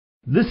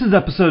This is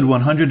episode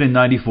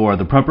 194 of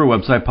the Prepper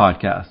Website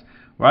Podcast,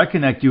 where I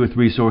connect you with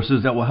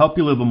resources that will help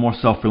you live a more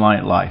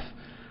self-reliant life.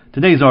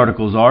 Today's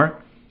articles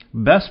are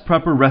Best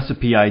Prepper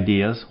Recipe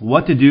Ideas,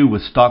 What to Do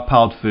with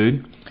Stockpiled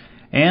Food,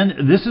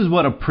 and This is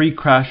what a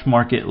Pre-Crash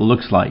Market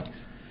Looks Like.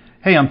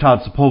 Hey, I'm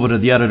Todd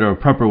Sepulveda, the editor of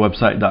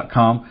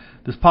PrepperWebsite.com.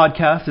 This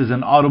podcast is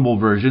an audible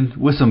version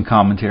with some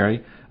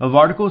commentary of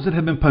articles that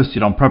have been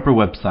posted on Prepper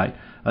Website,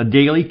 a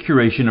daily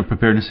curation of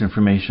preparedness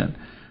information.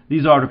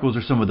 These articles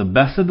are some of the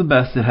best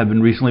that have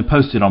been recently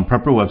posted on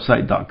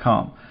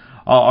PrepperWebsite.com.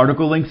 All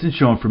article links and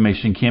show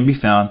information can be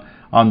found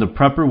on the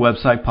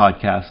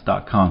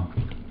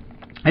PrepperWebsitePodcast.com.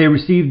 I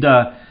received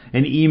an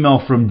email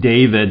from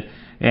David,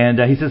 and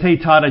he says, "Hey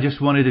Todd, I just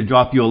wanted to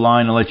drop you a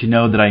line and let you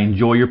know that I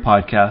enjoy your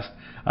podcast.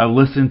 I've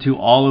listened to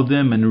all of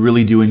them and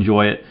really do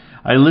enjoy it.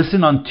 I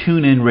listen on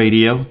TuneIn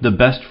Radio, the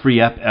best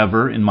free app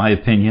ever, in my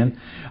opinion.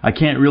 I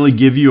can't really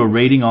give you a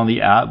rating on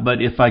the app,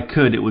 but if I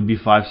could, it would be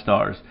 5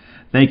 stars.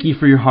 Thank you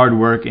for your hard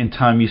work and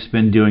time you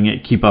spend doing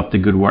it. Keep up the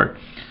good work."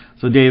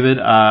 So David,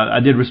 I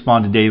did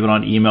respond to David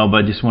on email,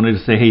 but I just wanted to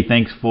say, hey,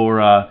 thanks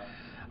for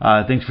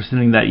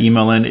sending that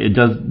email in. It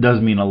does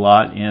mean a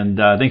lot, and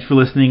thanks for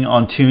listening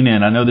on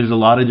TuneIn. I know there's a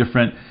lot of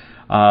different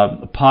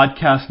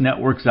podcast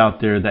networks out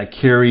there that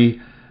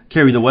carry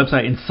the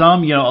website, and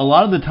some, a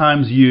lot of the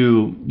times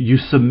you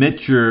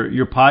submit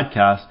your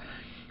podcast,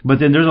 but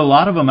then there's a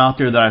lot of them out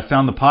there that I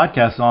found the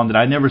podcast on that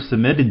I never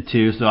submitted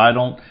to, so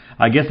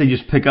I guess they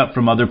just pick up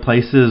from other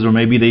places, or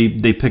maybe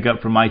they pick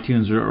up from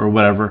iTunes or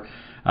whatever.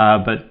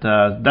 But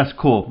that's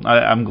cool.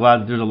 I'm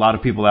glad that there's a lot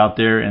of people out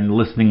there and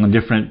listening on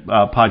different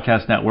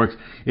podcast networks.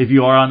 If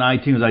you are on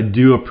iTunes, I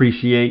do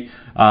appreciate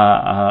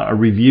a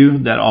review.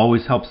 That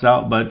always helps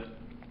out. But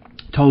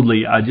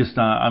totally,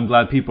 I'm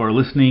glad people are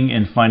listening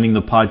and finding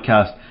the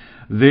podcast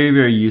very,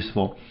 very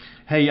useful.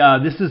 Hey,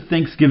 this is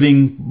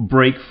Thanksgiving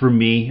break for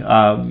me. A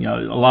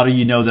lot of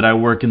you know that I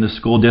work in the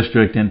school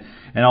district, and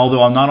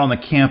although I'm not on the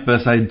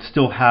campus, I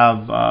still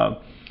have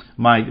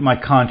my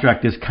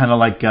contract is kind of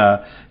like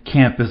a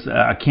campus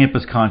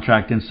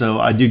contract, and so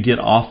I do get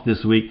off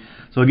this week.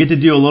 So I get to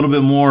do a little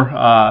bit more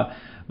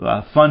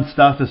fun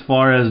stuff as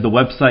far as the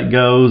website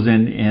goes,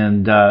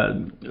 and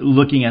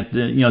looking at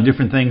the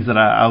different things that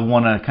I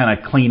want to kind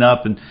of clean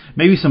up, and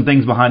maybe some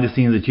things behind the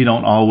scenes that you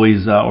don't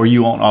always or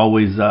you won't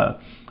always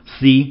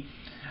see.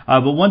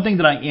 But one thing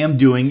that I am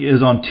doing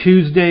is on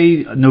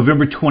Tuesday,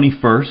 November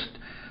 21st.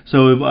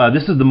 So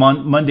this is the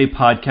Monday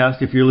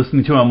podcast. If you're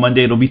listening to it on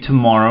Monday, it'll be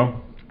tomorrow.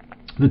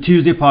 The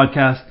Tuesday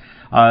podcast,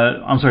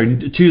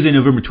 Tuesday,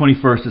 November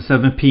 21st at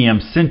 7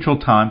 p.m. Central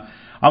Time,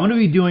 I'm going to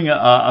be doing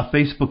a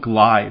Facebook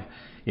Live.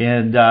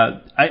 And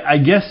I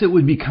guess it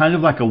would be kind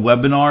of like a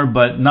webinar,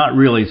 but not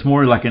really. It's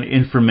more like an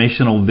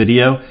informational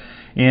video.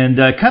 And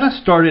kind of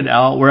started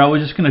out where I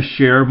was just going to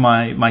share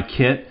my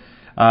kit,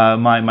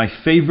 my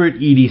favorite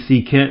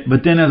EDC kit.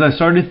 But then as I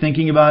started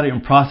thinking about it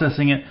and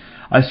processing it,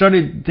 I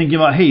started thinking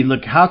about, hey,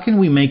 look, how can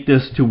we make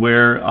this to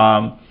where,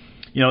 I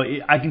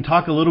can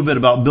talk a little bit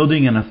about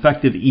building an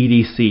effective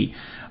EDC,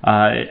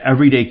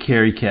 everyday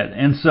carry kit.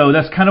 And so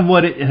that's kind of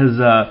what it has,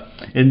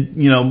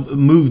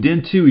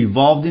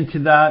 evolved into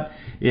that.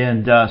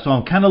 And so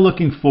I'm kind of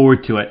looking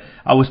forward to it.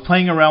 I was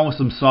playing around with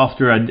some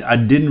software. I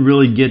didn't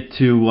really get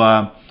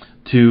to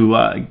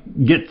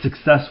get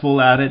successful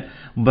at it,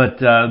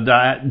 but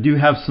I do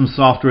have some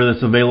software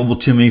that's available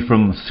to me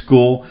from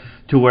school,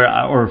 to where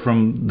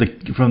from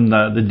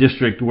the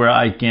district, where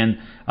I can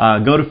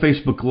go to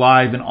Facebook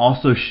Live and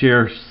also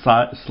share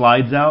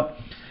slides out.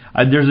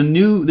 There's a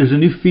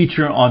new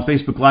feature on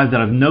Facebook Live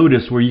that I've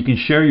noticed where you can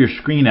share your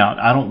screen out.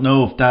 I don't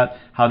know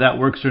how that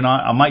works or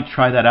not. I might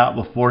try that out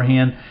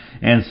beforehand.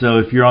 And so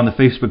if you're on the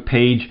Facebook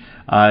page,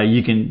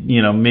 you can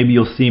maybe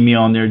you'll see me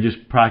on there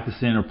just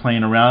practicing or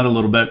playing around a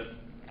little bit.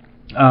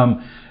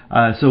 I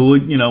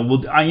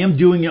am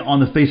doing it on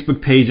the Facebook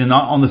page and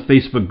not on the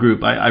Facebook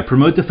group. I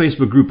promote the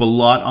Facebook group a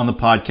lot on the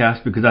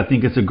podcast because I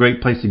think it's a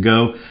great place to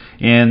go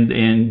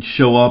and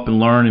show up and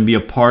learn and be a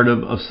part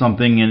of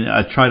something. And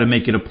I try to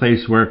make it a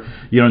place where,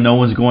 no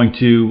one's going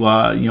to,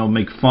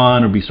 make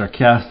fun or be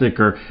sarcastic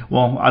or,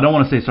 well, I don't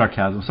want to say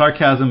sarcasm.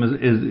 Sarcasm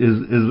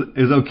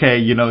is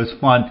okay. It's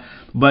fun.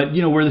 But,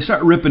 where they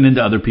start ripping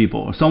into other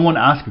people. If someone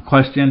asks a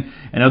question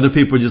and other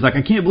people are just like,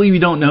 I can't believe you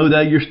don't know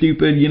that, you're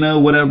stupid,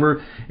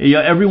 whatever.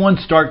 Everyone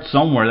starts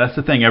somewhere. That's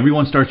the thing.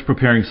 Everyone starts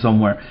preparing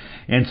somewhere.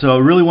 And so I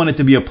really want it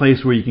to be a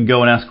place where you can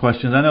go and ask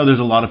questions. I know there's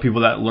a lot of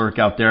people that lurk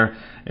out there,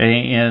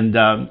 and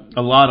a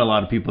lot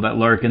of people that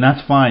lurk, and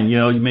that's fine.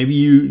 Maybe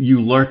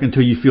you lurk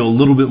until you feel a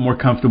little bit more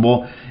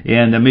comfortable,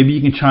 and maybe you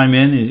can chime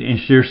in and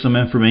share some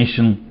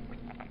information,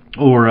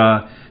 or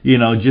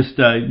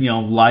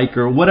like,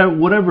 or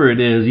whatever it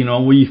is,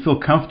 where you feel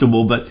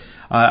comfortable. But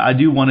I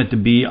do want it to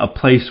be a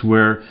place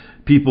where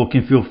people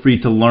can feel free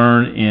to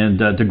learn and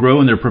to grow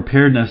in their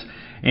preparedness.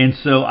 And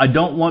so I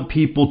don't want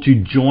people to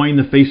join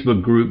the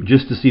Facebook group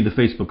just to see the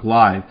Facebook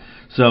Live.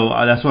 So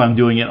that's why I'm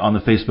doing it on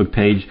the Facebook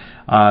page.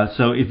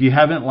 So if you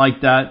haven't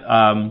liked that,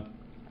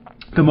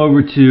 come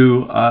over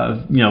to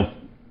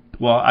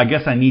well, I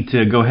guess I need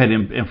to go ahead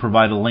and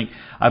provide a link.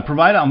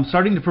 I'm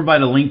starting to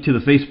provide a link to the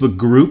Facebook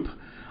group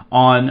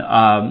in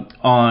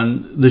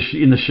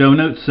the show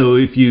notes. So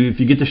if you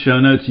get the show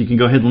notes, you can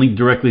go ahead and link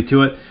directly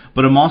to it.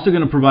 But I'm also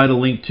going to provide a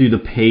link to the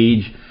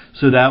page,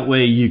 so that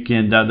way you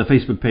can the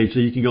Facebook page, so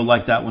you can go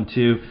like that one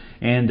too.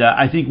 And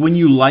I think when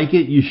you like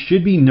it, you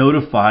should be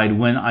notified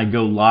when I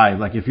go live.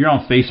 Like if you're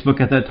on Facebook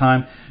at that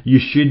time, you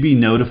should be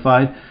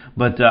notified.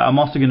 But I'm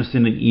also going to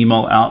send an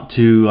email out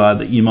to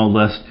the email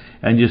list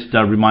and just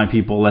remind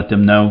people, let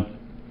them know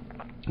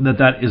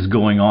that is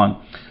going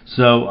on.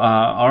 So,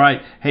 all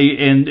right. Hey,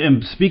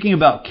 and speaking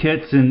about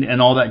kits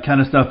and all that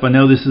kind of stuff, I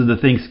know this is the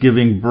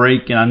Thanksgiving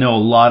break, and I know a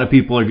lot of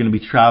people are going to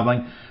be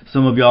traveling.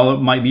 Some of y'all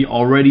might be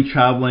already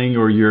traveling,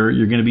 or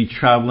you're going to be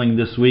traveling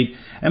this week.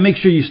 And make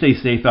sure you stay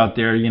safe out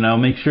there.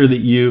 Make sure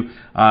that you,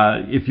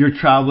 if you're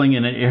traveling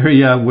in an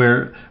area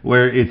where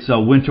it's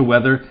winter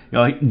weather,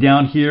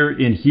 down here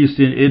in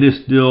Houston, it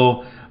is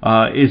still.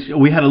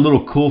 We had a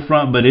little cool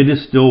front, but it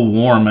is still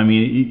warm. I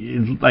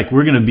mean, it's like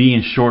we're going to be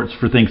in shorts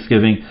for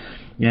Thanksgiving.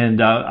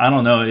 And I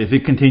don't know, if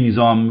it continues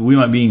on, we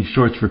might be in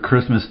shorts for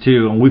Christmas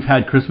too. And we've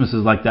had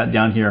Christmases like that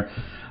down here.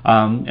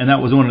 And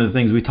that was one of the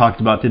things we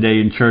talked about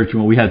today in church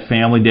when we had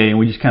family day, and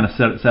we just kind of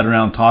sat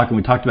around and talked, and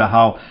we talked about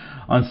how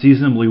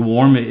unseasonably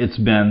warm it's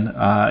been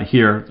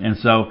here. And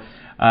so,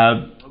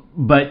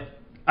 but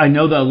I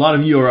know that a lot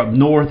of you are up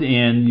north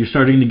and you're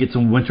starting to get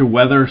some winter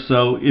weather.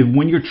 So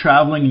when you're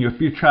traveling, and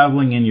if you're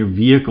traveling in your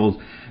vehicles,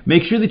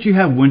 make sure that you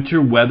have winter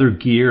weather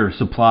gear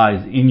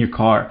supplies in your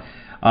car.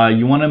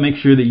 You want to make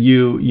sure that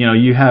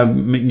you have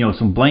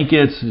some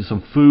blankets,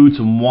 some food,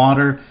 some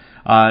water,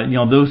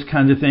 those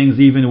kinds of things.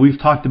 Even we've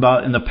talked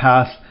about in the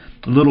past,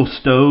 little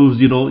stoves,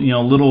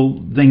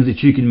 little things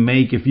that you can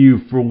make. If you,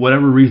 for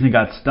whatever reason,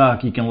 got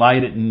stuck, you can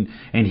light it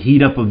and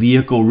heat up a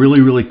vehicle really,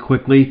 really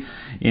quickly.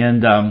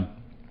 And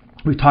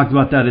we've talked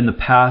about that in the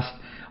past.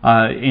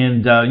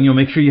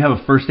 Make sure you have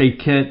a first aid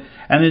kit.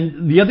 And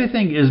then the other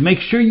thing is, make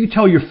sure you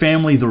tell your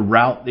family the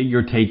route that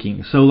you're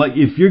taking. So like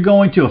if you're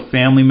going to a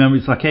family member,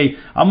 it's like, hey,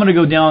 I'm going to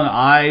go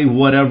down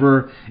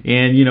whatever,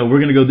 and we're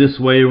going to go this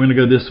way, we're going to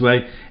go this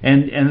way.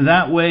 And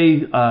that way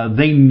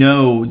they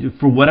know,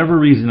 for whatever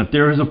reason, if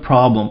there is a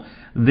problem,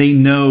 they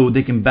know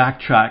they can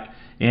backtrack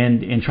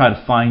and try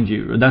to find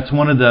you. That's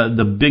one of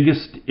the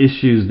biggest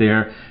issues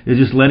there, is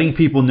just letting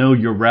people know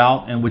your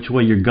route and which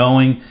way you're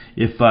going.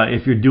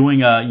 If you're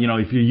doing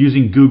if you're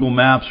using Google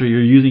Maps, or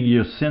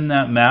you send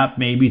that map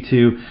maybe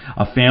to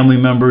a family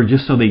member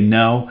just so they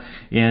know.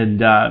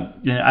 And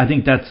I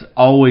think that's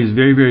always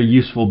very, very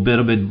useful bit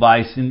of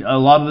advice. And a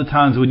lot of the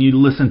times when you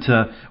listen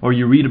to or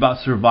you read about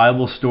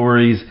survival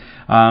stories,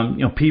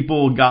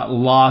 people got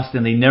lost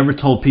and they never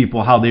told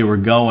people how they were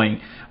going,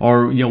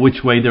 or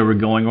which way they were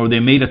going, or they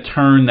made a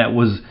turn that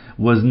was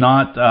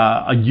not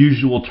a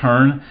usual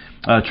turn,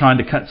 trying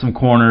to cut some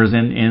corners,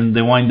 and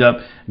they wind up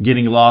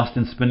getting lost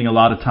and spending a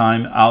lot of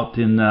time out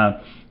in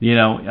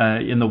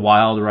the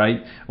wild,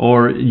 right,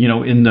 or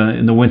in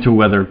the winter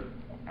weather.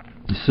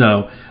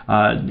 So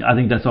I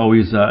think that's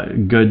always a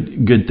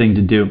good thing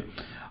to do.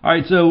 All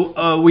right,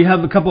 so we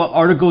have a couple of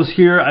articles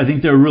here. I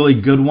think they're really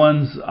good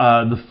ones.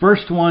 The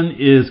first one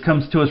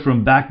comes to us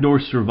from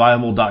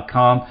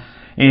backdoorsurvival.com,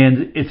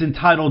 and it's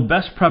entitled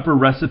Best Prepper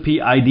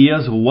Recipe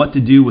Ideas, What to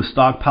Do with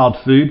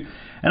Stockpiled Food.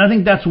 And I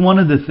think that's one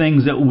of the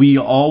things that we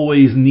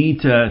always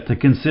need to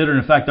consider.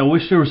 In fact, I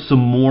wish there were some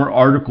more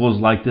articles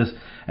like this.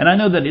 And I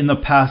know that in the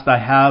past I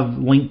have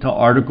linked to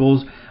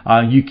articles.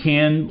 You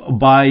can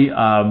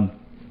buy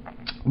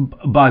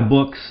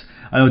books.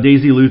 I know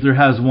Daisy Luther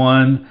has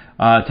one.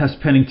 Tess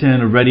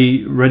Pennington of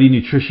Ready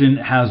Nutrition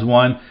has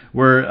one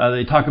where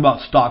they talk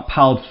about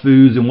stockpiled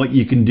foods and what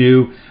you can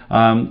do.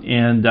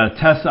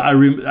 Tess,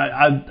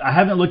 I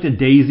haven't looked at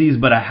Daisy's,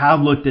 but I have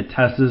looked at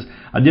Tess's.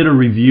 I did a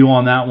review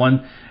on that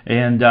one,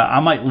 and I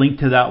might link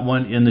to that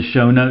one in the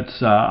show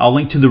notes. I'll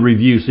link to the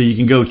review, so you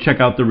can go check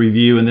out the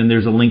review, and then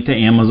there's a link to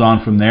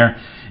Amazon from there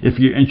if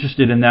you're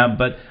interested in that.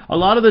 But a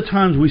lot of the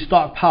times we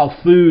stockpile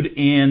food,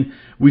 and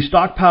we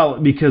stockpile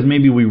it because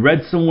maybe we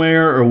read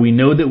somewhere, or we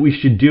know that we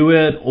should do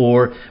it,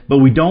 but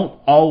we don't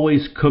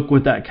always cook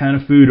with that kind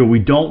of food, or we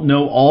don't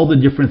know all the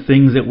different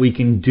things that we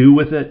can do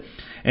with it.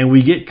 And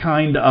we get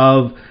kind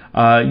of,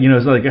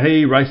 it's like,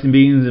 hey, rice and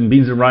beans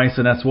and rice,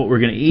 and that's what we're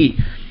going to eat.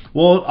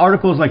 Well,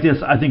 articles like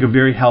this I think are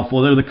very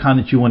helpful. They're the kind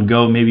that you want to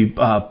go maybe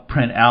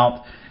print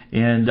out,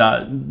 and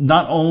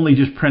not only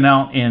just print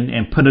out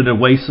and put it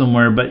away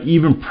somewhere, but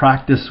even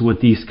practice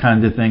with these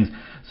kinds of things.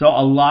 So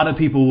a lot of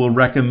people will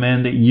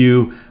recommend that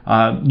you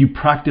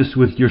practice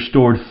with your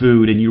stored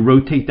food, and you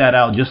rotate that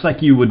out just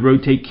like you would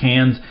rotate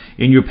cans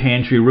in your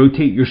pantry.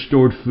 Rotate your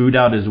stored food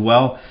out as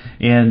well,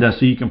 and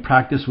so you can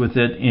practice with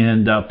it,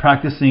 and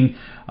practice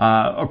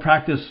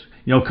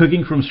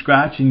cooking from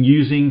scratch and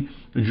using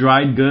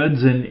dried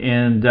goods,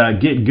 and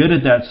get good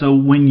at that. So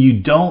when you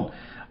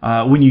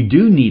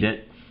do need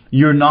it,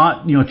 you're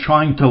not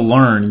trying to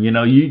learn.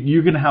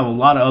 You're going to have a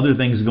lot of other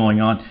things going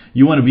on.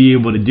 You want to be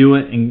able to do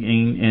it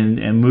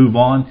and move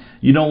on.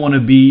 You don't want to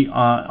be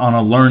on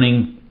a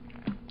learning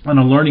on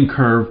a learning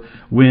curve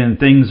when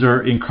things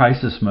are in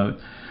crisis mode.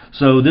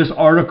 So this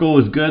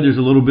article is good. There's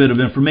a little bit of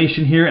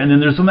information here, and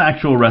then there's some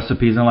actual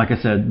recipes. And like I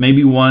said,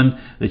 maybe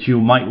one that you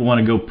might want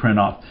to go print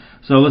off.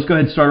 So let's go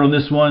ahead and start on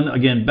this one.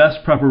 Again, best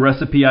prepper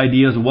recipe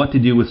ideas, what to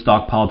do with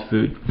stockpiled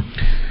food.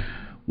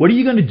 What are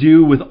you going to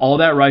do with all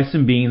that rice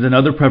and beans and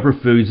other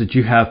prepper foods that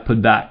you have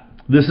put back?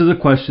 This is a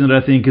question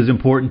that I think is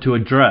important to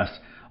address.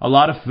 A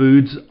lot of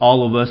foods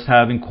all of us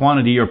have in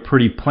quantity are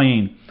pretty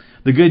plain.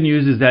 The good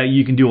news is that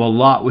you can do a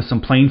lot with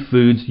some plain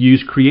foods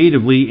used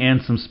creatively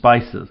and some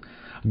spices.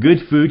 Good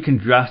food can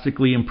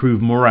drastically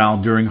improve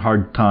morale during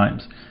hard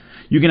times.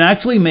 You can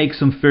actually make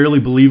some fairly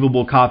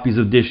believable copies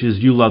of dishes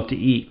you love to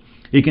eat.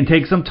 It can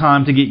take some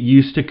time to get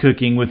used to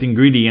cooking with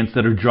ingredients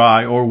that are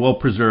dry or well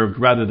preserved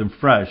rather than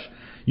fresh.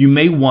 You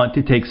may want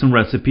to take some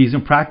recipes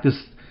and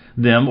practice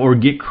them or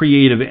get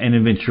creative and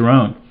invent your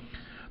own.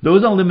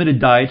 Those on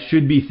limited diets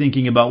should be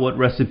thinking about what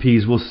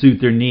recipes will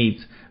suit their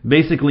needs.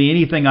 Basically,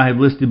 anything I have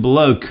listed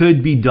below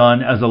could be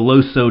done as a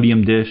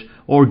low-sodium dish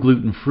or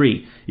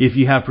gluten-free if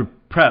you have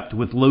prepped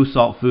with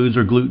low-salt foods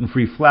or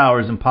gluten-free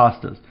flours and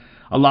pastas.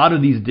 A lot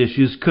of these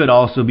dishes could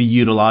also be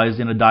utilized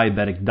in a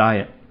diabetic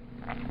diet.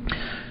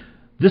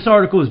 This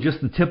article is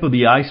just the tip of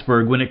the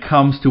iceberg when it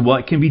comes to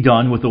what can be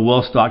done with a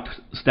well-stocked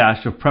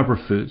stash of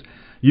prepper foods.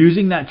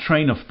 Using that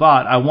train of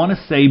thought, I want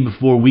to say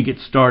before we get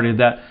started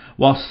that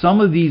while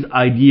some of these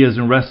ideas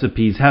and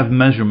recipes have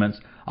measurements,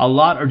 a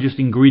lot are just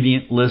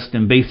ingredient lists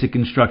and basic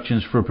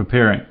instructions for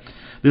preparing.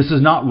 This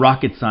is not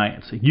rocket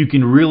science. You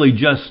can really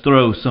just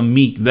throw some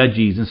meat,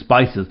 veggies, and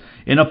spices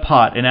in a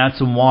pot and add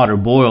some water,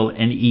 boil,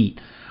 and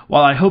eat.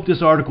 While I hope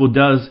this article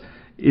does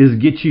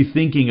is get you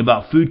thinking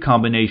about food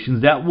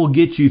combinations that will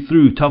get you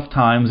through tough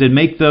times and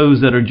make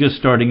those that are just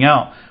starting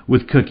out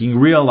with cooking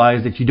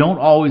realize that you don't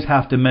always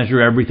have to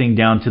measure everything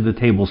down to the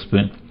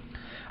tablespoon.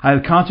 I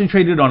have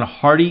concentrated on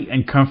hearty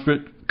and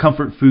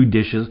comfort food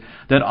dishes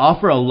that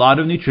offer a lot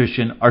of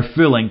nutrition, are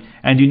filling,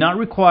 and do not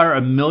require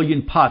a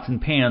million pots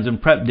and pans and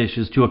prep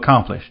dishes to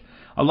accomplish.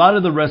 A lot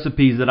of the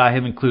recipes that I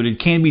have included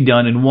can be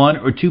done in 1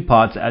 or 2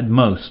 pots at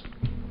most.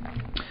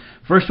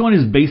 First one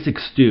is basic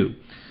stew.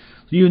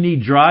 You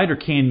need dried or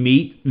canned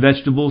meat,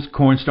 vegetables,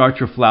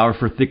 cornstarch or flour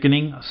for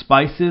thickening,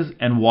 spices,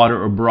 and water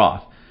or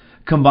broth.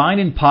 Combine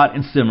in pot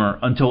and simmer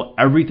until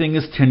everything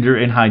is tender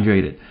and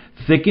hydrated.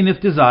 Thicken if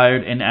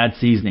desired and add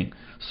seasoning.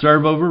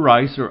 Serve over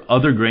rice or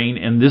other grain,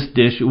 and this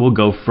dish will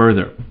go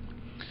further.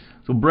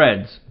 So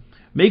breads.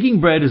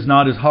 Making bread is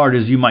not as hard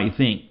as you might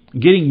think.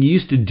 Getting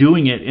used to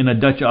doing it in a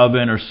Dutch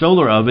oven or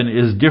solar oven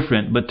is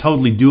different but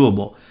totally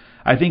doable.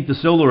 I think the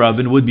solar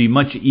oven would be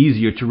much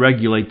easier to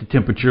regulate the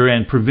temperature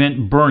and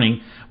prevent burning,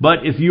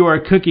 but if you are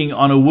cooking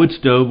on a wood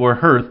stove or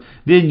hearth,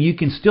 then you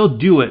can still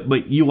do it,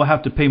 but you will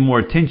have to pay more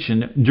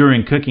attention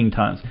during cooking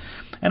times.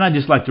 And I'd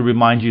just like to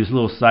remind you, as a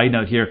little side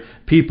note here,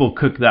 people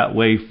cook that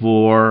way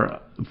for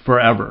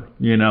forever,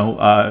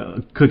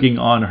 cooking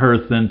on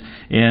hearth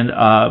and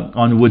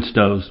on wood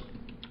stoves.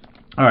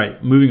 All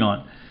right, moving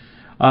on.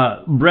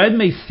 Bread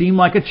may seem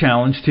like a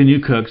challenge to new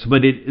cooks,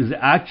 but it is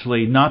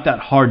actually not that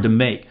hard to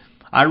make.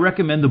 I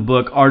recommend the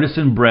book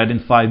Artisan Bread in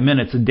 5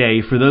 Minutes a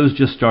Day for those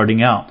just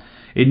starting out.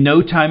 In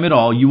no time at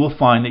all, you will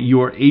find that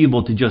you are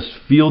able to just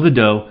feel the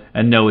dough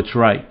and know it's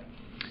right.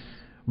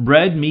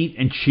 Bread, meat,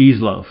 and cheese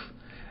loaf.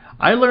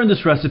 I learned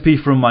this recipe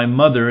from my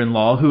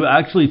mother-in-law, who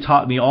actually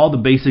taught me all the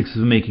basics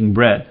of making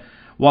bread.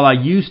 While I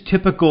use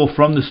typical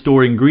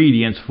from-the-store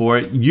ingredients for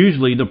it,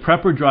 usually the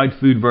prepper dried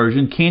food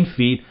version can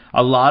feed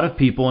a lot of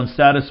people and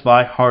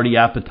satisfy hearty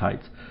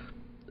appetites.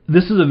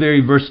 This is a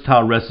very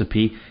versatile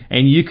recipe,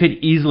 and you could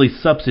easily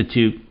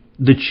substitute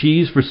the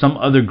cheese for some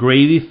other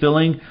gravy,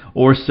 filling,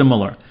 or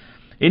similar.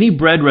 Any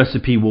bread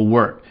recipe will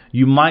work.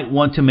 You might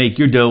want to make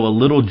your dough a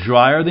little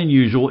drier than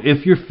usual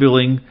if your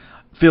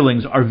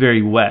fillings are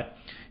very wet.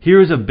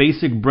 Here is a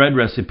basic bread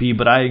recipe,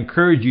 but I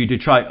encourage you to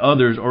try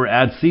others or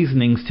add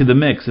seasonings to the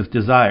mix if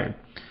desired.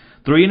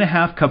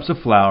 3½ cups of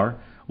flour,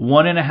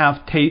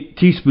 1½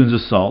 teaspoons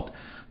of salt,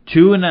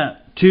 2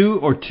 to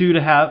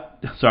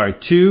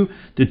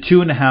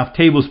 2½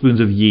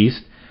 tablespoons of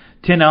yeast,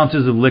 10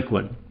 ounces of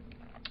liquid.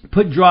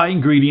 Put dry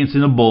ingredients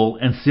in a bowl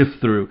and sift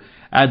through.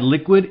 Add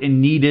liquid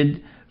and knead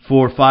it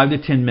for 5 to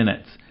 10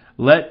 minutes.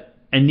 Let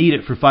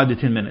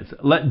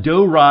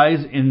dough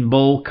rise in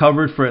bowl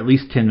covered for at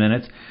least 10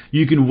 minutes.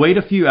 You can wait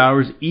a few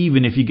hours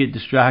even if you get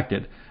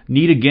distracted.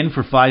 Knead again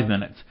for 5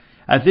 minutes.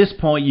 At this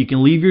point, you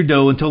can leave your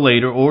dough until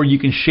later, or you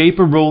can shape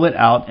or roll it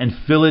out and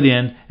fill it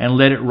in and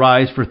let it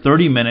rise for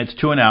 30 minutes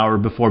to an hour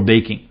before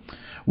baking.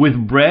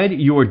 With bread,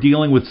 you are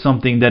dealing with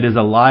something that is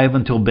alive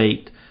until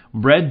baked.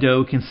 Bread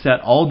dough can set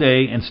all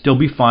day and still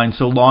be fine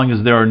so long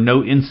as there are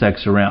no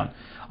insects around.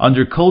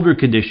 Under colder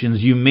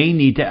conditions, you may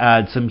need to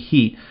add some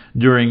heat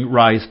during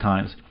rise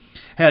times.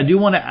 Hey, I do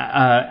want to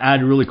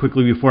add really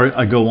quickly before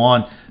I go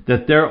on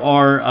that there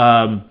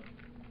are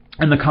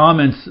in the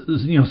comments,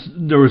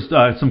 there was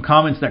some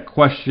comments that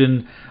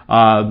question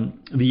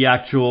the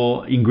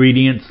actual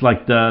ingredients,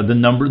 like the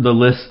number, the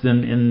list,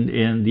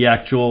 and the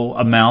actual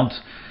amounts.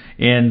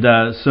 And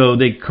so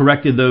they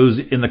corrected those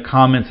in the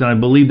comments, and I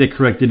believe they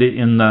corrected it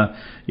in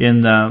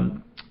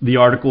the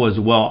article as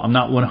well. I'm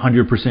not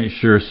 100%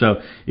 sure.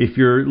 So if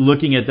you're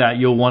looking at that,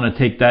 you'll want to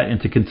take that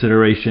into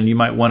consideration. You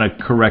might want to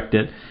correct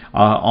it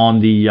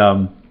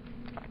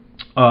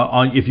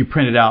if you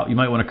print it out. You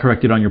might want to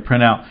correct it on your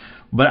printout.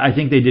 But I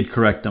think they did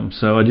correct them.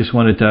 So I just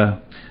wanted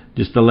to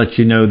let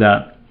you know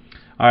that.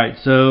 All right.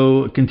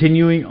 So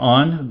continuing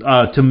on,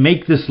 to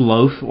make this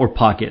loaf or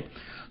pocket.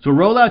 So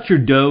roll out your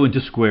dough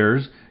into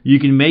squares. You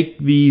can make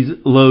these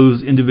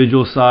loaves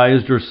individual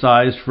sized or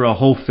sized for a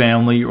whole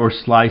family, or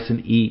slice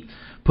and eat.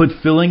 Put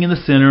filling in the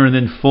center and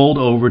then fold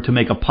over to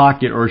make a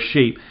pocket or a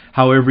shape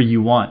however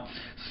you want.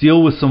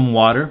 Seal with some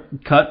water.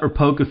 Cut or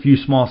poke a few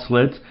small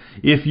slits.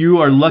 If you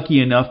are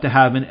lucky enough to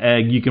have an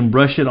egg, you can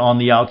brush it on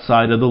the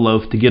outside of the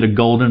loaf to get a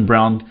golden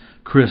brown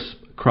crisp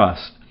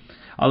crust.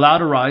 Allow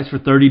to rise for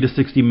 30 to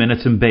 60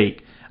 minutes and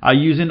bake. I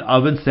use an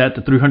oven set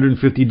to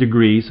 350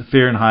 degrees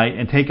Fahrenheit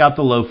and take out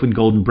the loaf when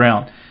golden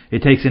brown.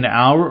 It takes an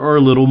hour or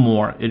a little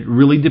more. It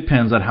really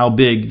depends on how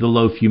big the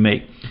loaf you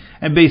make.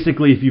 And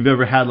basically, if you've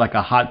ever had like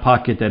a hot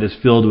pocket that is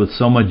filled with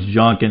so much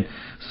junk and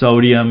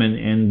sodium,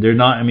 and they're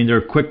not, I mean,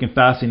 they're quick and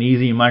fast and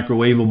easy and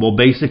microwavable.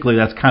 Basically,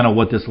 that's kind of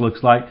what this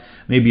looks like.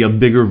 Maybe a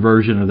bigger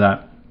version of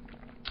that.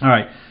 All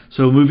right.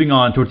 So moving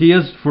on,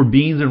 tortillas for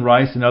beans and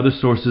rice and other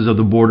sources of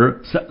the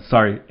border,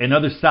 and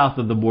other south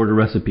of the border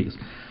recipes.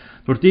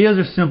 Tortillas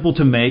are simple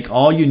to make.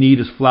 All you need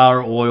is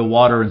flour, oil,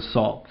 water, and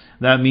salt.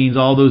 That means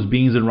all those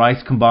beans and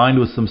rice combined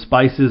with some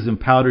spices and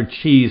powdered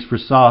cheese for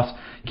sauce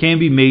can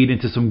be made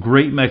into some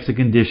great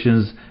Mexican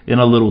dishes in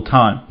a little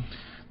time.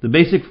 The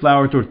basic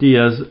flour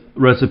tortillas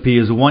recipe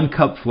is 1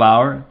 cup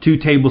flour, 2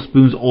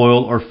 tablespoons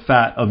oil or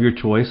fat of your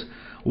choice,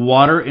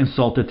 water and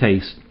salt to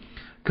taste.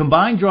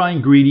 Combine dry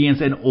ingredients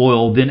and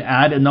oil, then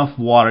add enough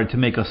water to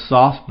make a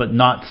soft but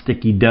not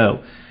sticky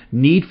dough.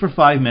 Knead for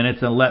 5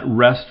 minutes and let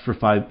rest for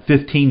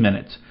 15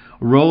 minutes.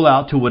 Roll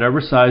out to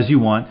whatever size you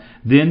want,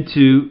 then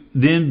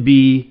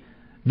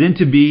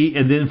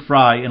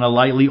fry in a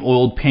lightly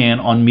oiled pan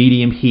on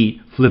medium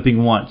heat,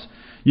 flipping once.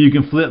 You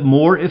can flip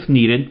more if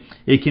needed.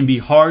 It can be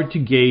hard to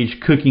gauge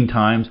cooking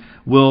times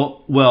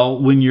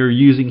when you're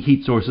using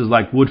heat sources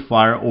like wood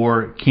fire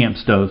or camp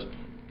stoves.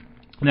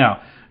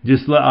 Now,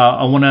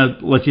 I want to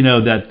let you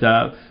know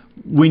that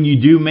when you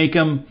do make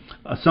them,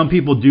 some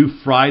people do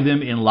fry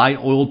them in light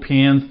oiled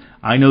pans.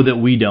 I know that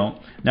we don't.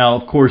 Now,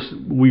 of course,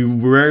 we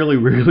rarely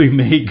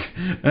make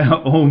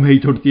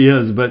homemade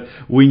tortillas, but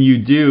when you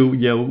do,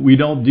 we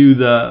don't do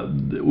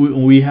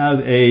we have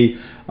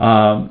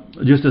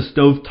just a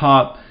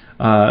stovetop.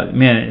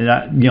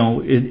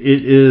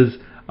 It is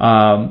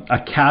a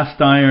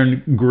cast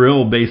iron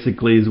grill,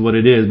 basically, is what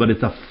it is, but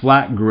it's a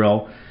flat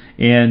grill.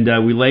 And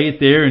we lay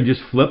it there and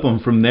just flip them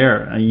from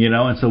there,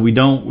 and so we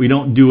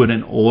don't do it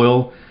in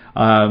oil.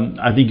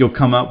 I think you'll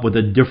come up with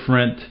a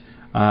different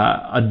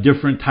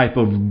type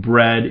of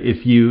bread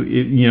if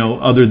you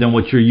other than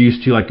what you're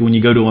used to, like when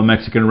you go to a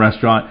Mexican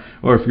restaurant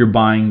or if you're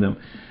buying them.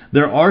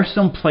 There are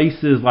some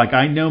places, like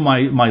I know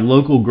my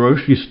local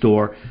grocery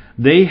store,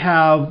 they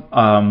sell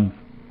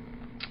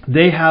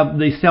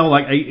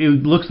like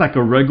it looks like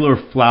a regular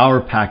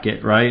flour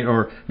packet, right?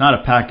 Or not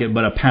a packet,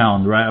 but a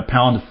pound, right? A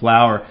pound of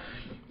flour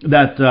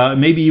that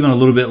maybe even a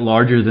little bit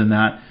larger than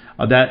that.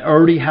 That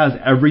already has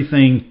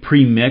everything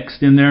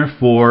pre-mixed in there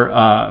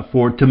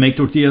to make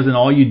tortillas, and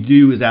all you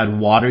do is add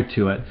water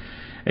to it.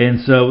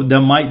 And so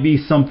there might be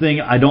something,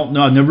 I don't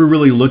know, I've never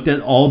really looked at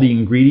all the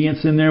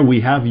ingredients in there.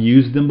 We have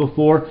used them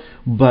before,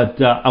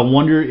 but I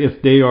wonder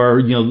if they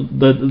are,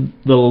 the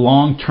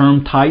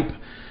long-term type.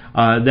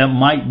 That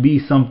might be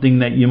something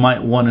that you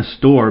might want to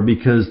store,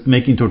 because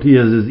making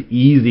tortillas is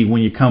easy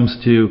when it comes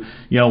to,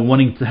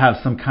 wanting to have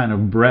some kind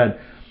of bread.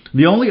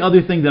 The only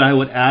other thing that I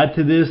would add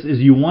to this is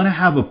you want to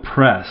have a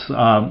press,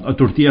 a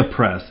tortilla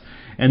press.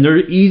 And they're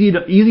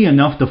easy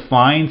enough to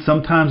find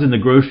sometimes in the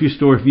grocery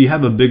store. If you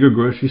have a bigger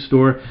grocery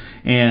store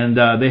and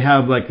they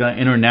have like an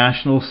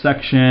international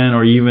section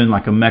or even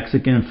like a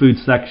Mexican food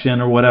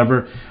section or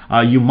whatever,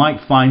 you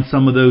might find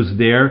some of those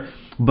there.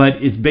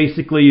 But it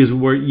basically is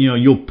where,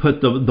 you'll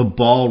put the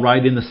ball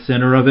right in the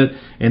center of it,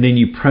 and then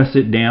you press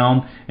it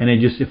down, and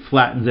it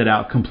flattens it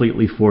out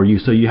completely for you.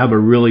 So you have a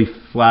really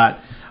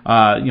flat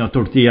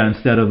tortilla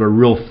instead of a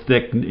real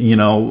thick,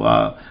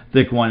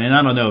 thick one. And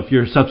I don't know, if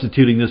you're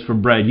substituting this for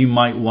bread, you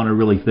might want a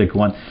really thick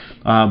one.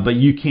 But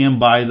you can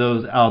buy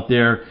those out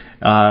there,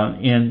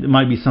 and it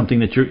might be something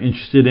that you're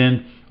interested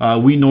in.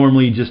 We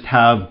normally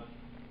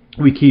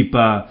keep,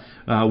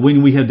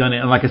 when we have done it,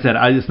 and like I said,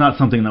 it's not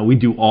something that we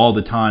do all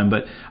the time,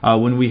 but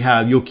when we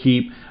have, you'll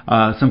keep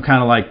some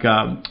kind of like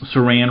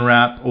saran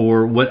wrap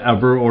or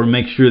whatever, or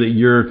make sure that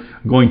you're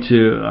going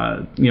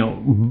to,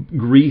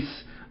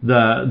 grease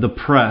the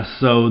press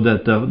so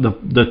that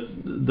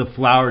the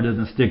flour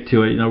doesn't stick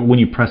to it when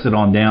you press it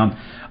on down,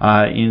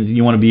 and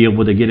you want to be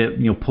able to get it,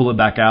 pull it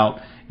back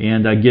out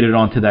and get it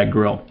onto that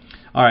grill.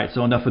 All right,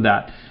 so enough of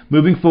that.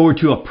 Moving forward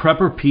to a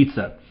prepper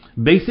pizza.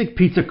 Basic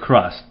pizza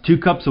crust: 2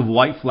 cups of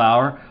white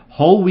flour.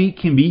 Whole wheat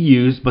can be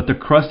used, but the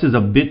crust is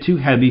a bit too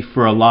heavy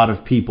for a lot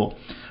of people.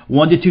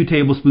 1 to 2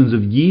 tablespoons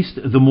of yeast.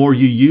 The more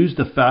you use,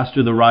 the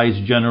faster the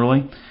rise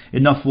generally.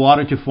 Enough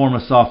water to form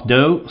a soft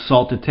dough.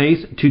 Salt to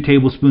taste. 2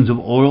 tablespoons of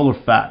oil or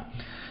fat.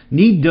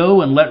 Knead dough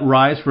and let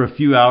rise for a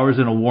few hours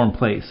in a warm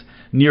place.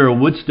 Near a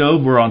wood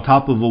stove or on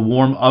top of a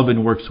warm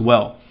oven works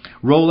well.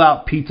 Roll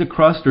out pizza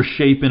crust or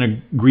shape in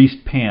a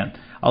greased pan.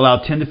 Allow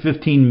 10 to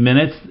 15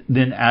 minutes,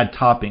 then add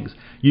toppings.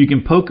 You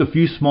can poke a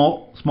few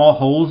small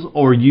holes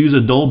or use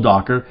a dough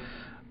docker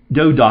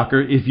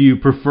if you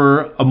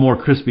prefer a more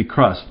crispy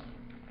crust.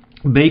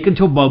 Bake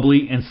until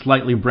bubbly and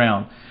slightly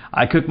brown.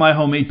 I cook my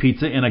homemade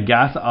pizza in a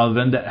gas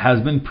oven that has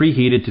been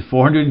preheated to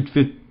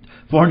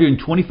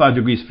 425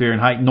 degrees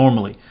Fahrenheit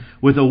normally.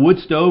 With a wood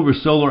stove or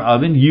solar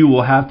oven, you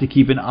will have to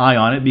keep an eye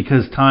on it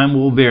because time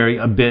will vary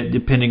a bit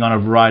depending on a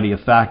variety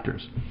of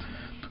factors.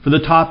 For the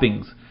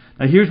toppings,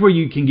 now here's where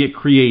you can get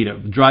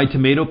creative. Dried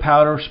tomato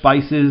powder,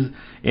 spices,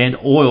 and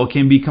oil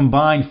can be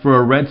combined for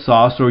a red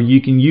sauce, or you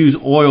can use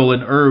oil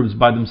and herbs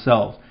by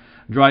themselves.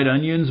 Dried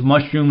onions,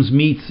 mushrooms,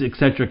 meats,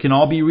 etc. can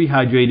all be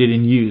rehydrated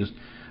and used.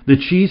 The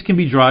cheese can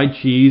be dried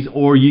cheese,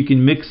 or you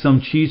can mix some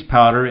cheese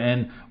powder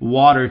and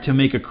water to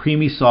make a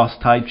creamy sauce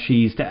type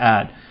cheese to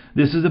add.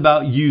 This is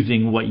about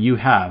using what you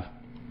have.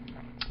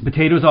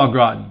 Potatoes au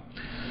gratin.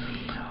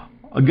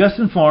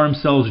 Augustine Farms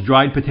sells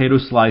dried potato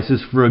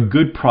slices for a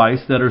good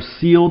price that are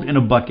sealed in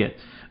a bucket.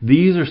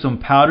 There are some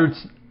powdered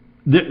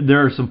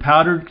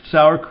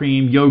sour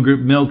cream,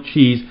 yogurt, milk,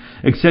 cheese,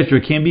 etc.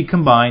 can be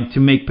combined to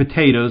make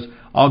potatoes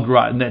au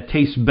gratin that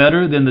taste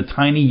better than the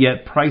tiny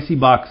yet pricey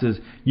boxes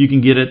you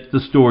can get at the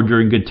store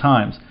during good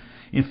times.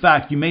 In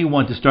fact, you may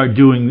want to start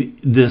doing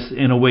this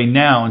in a way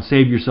now and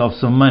save yourself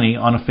some money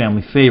on a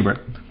family favorite.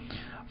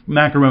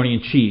 Macaroni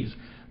and cheese.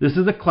 This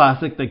is a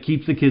classic that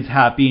keeps the kids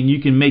happy, and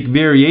you can make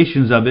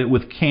variations of it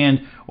with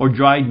canned or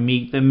dried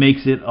meat that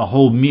makes it a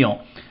whole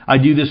meal. I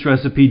do this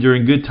recipe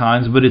during good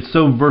times, but it's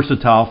so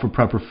versatile for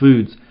prepper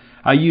foods.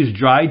 I use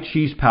dried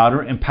cheese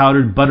powder and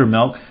powdered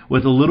buttermilk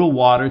with a little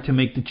water to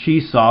make the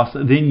cheese sauce,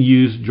 then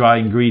use dry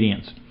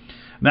ingredients.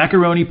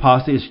 Macaroni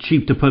pasta is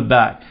cheap to put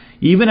back.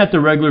 Even at the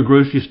regular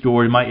grocery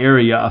store in my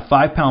area, a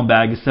 5-pound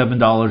bag is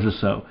 $7 or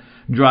so.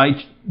 Dried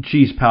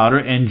cheese powder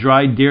and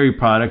dried dairy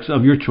products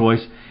of your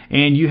choice,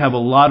 and you have a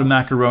lot of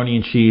macaroni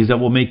and cheese that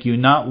will make you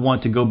not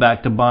want to go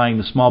back to buying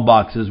the small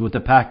boxes with a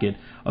packet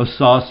of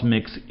sauce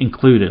mix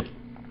included.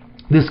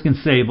 This can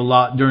save a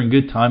lot during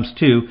good times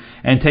too,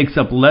 and takes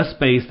up less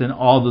space than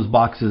all those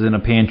boxes in a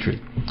pantry.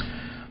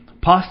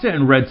 Pasta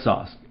and red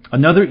sauce.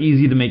 Another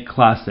easy to make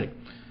classic.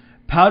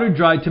 Powdered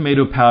dried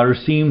tomato powder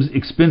seems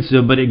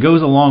expensive, but it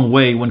goes a long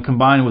way when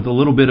combined with a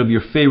little bit of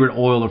your favorite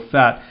oil or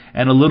fat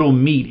and a little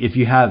meat if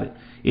you have it.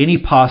 Any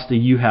pasta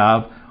you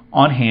have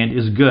on hand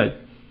is good.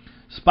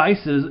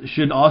 Spices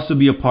should also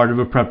be a part of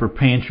a prepper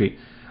pantry.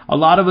 A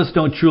lot of us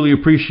don't truly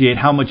appreciate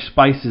how much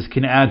spices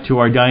can add to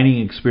our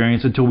dining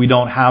experience until we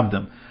don't have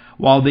them.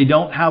 While they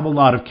don't have a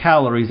lot of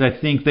calories, I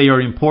think they are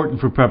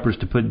important for preppers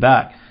to put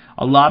back.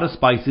 A lot of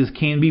spices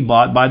can be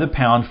bought by the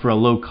pound for a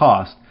low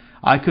cost.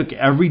 I cook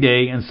every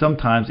day, and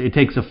sometimes it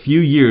takes a few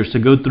years to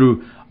go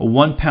through a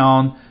 1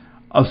 pound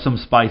of some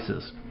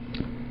spices.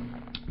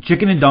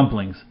 Chicken and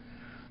dumplings.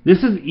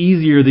 This is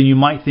easier than you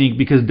might think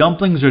because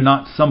dumplings are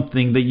not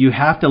something that you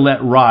have to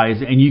let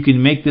rise, and you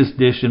can make this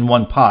dish in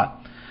one pot.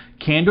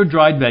 Canned or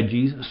dried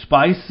veggies,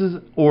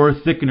 spices or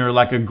thickener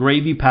like a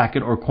gravy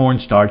packet or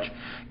cornstarch,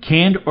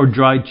 canned or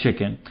dried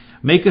chicken.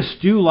 Make a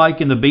stew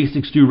like in the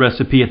basic stew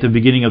recipe at the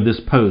beginning of this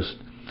post.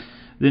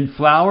 Then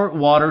flour,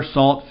 water,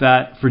 salt,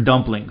 fat for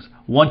dumplings.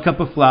 1 cup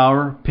of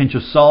flour, pinch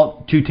of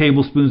salt, 2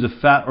 tablespoons of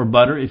fat or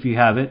butter if you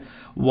have it,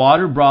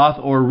 water, broth,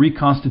 or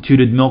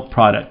reconstituted milk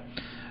product.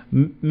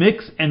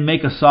 Mix and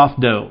make a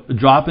soft dough.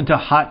 Drop into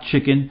hot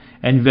chicken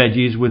and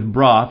veggies with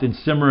broth and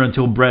simmer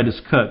until bread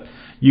is cooked.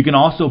 You can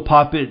also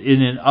pop it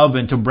in an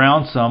oven to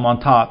brown some on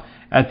top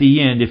at the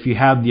end if you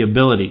have the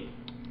ability.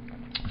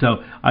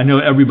 So I know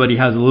everybody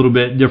has a little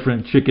bit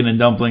different chicken and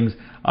dumplings.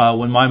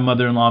 When my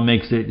mother-in-law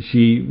makes it,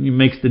 she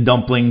makes the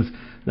dumplings,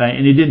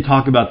 and it didn't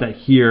talk about that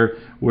here,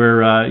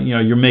 where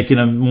you're making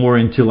them more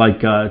into like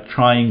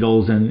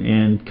triangles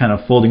and kind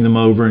of folding them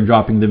over and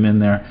dropping them in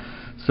there.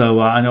 So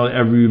I know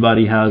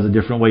everybody has a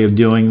different way of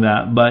doing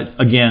that, but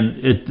again,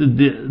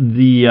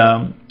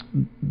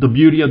 the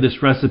beauty of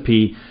this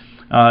recipe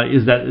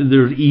is that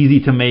they're easy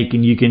to make,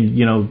 and you can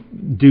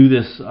do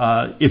this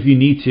if you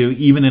need to,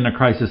 even in a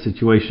crisis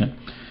situation.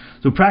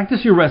 So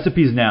practice your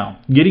recipes now.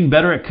 Getting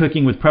better at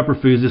cooking with prepper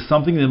foods is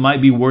something that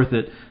might be worth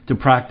it to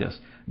practice.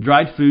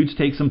 Dried foods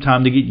take some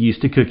time to get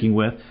used to cooking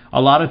with. A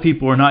lot of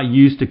people are not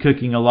used to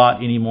cooking a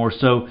lot anymore,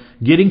 so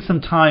getting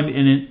some time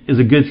in it is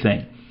a good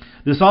thing.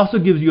 This also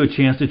gives you a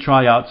chance to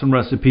try out some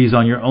recipes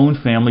on your own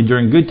family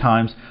during good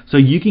times so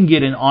you can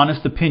get an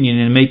honest opinion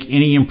and make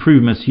any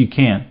improvements you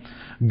can.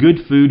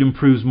 Good food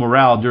improves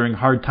morale during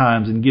hard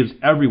times and gives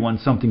everyone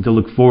something to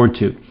look forward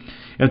to.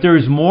 If there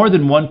is more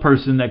than one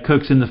person that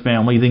cooks in the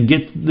family, then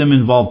get them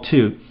involved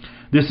too.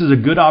 This is a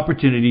good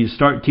opportunity to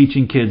start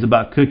teaching kids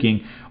about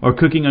cooking or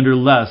cooking under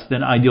less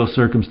than ideal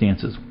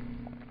circumstances.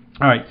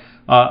 All right,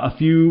 A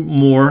few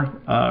more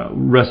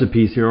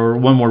recipes here, or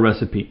one more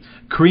recipe.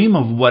 Cream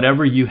of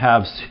whatever you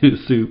have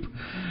soup.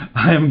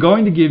 I am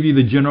going to give you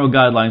the general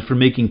guidelines for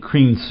making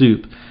cream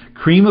soup.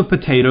 Cream of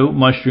potato,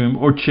 mushroom,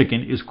 or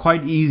chicken is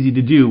quite easy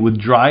to do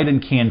with dried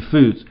and canned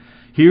foods.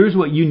 Here's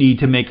what you need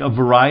to make a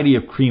variety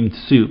of creamed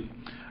soup.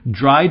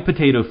 Dried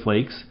potato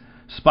flakes.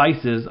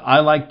 Spices.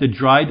 I like the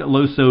dried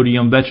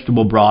low-sodium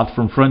vegetable broth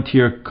from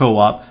Frontier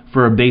Co-op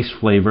for a base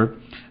flavor.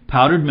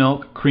 Powdered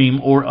milk,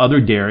 cream, or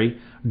other dairy.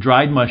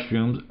 Dried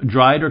mushrooms,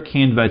 dried or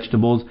canned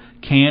vegetables,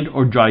 canned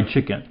or dried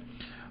chicken.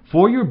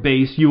 For your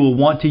base, you will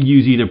want to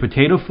use either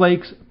potato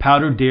flakes,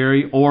 powdered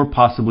dairy, or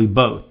possibly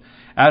both.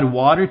 Add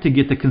water to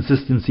get the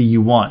consistency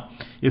you want.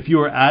 If you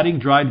are adding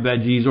dried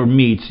veggies or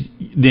meats,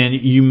 then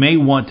you may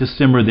want to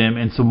simmer them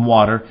in some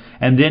water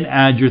and then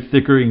add your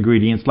thicker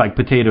ingredients like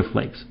potato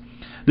flakes.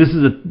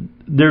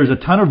 There is a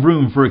ton of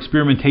room for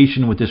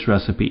experimentation with this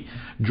recipe.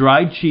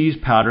 Dried cheese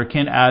powder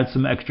can add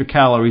some extra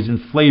calories and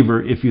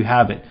flavor if you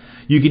have it.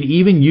 You can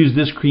even use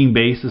this cream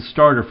base as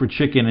starter for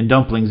chicken and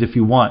dumplings if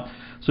you want.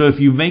 So if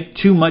you make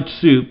too much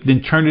soup,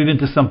 then turn it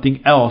into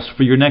something else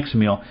for your next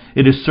meal.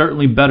 It is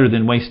certainly better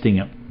than wasting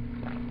it.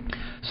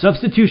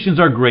 Substitutions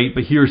are great,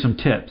 but here are some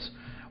tips.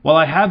 While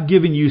I have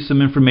given you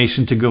some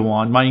information to go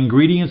on, my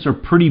ingredients are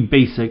pretty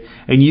basic,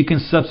 and you can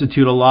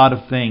substitute a lot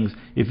of things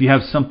if you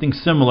have something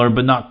similar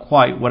but not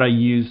quite what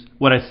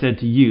I said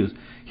to use.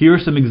 Here are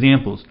some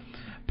examples.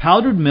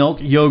 Powdered milk,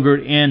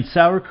 yogurt, and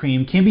sour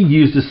cream can be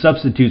used as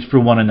substitutes for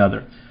one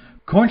another.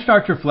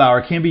 Cornstarch or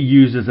flour can be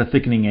used as a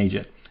thickening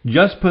agent.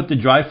 Just put the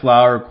dry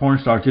flour or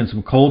cornstarch in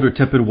some cold or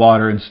tepid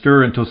water and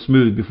stir until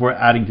smooth before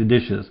adding to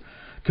dishes.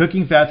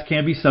 Cooking fats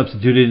can be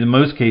substituted in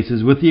most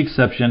cases with the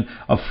exception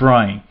of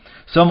frying.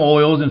 Some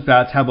oils and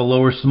fats have a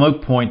lower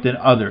smoke point than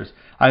others.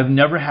 I have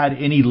never had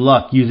any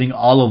luck using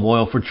olive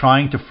oil for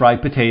trying to fry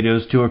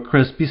potatoes to a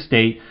crispy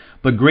state,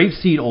 but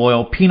grapeseed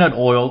oil, peanut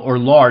oil, or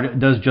lard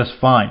does just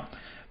fine.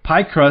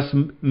 Pie crusts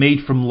made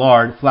from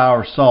lard,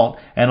 flour, salt,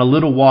 and a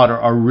little water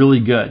are really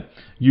good.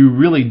 You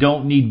really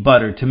don't need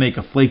butter to make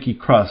a flaky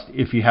crust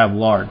if you have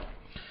lard.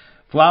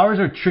 Flours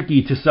are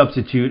tricky to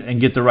substitute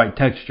and get the right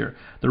texture.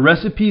 The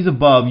recipes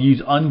above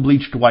use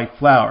unbleached white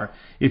flour.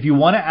 If you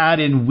want to add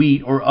in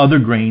wheat or other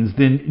grains,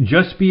 then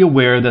just be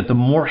aware that the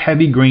more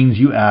heavy grains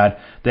you add,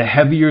 the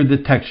heavier the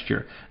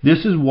texture.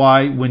 This is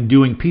why when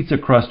doing pizza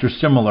crust or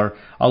similar,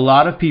 a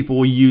lot of people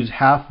will use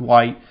half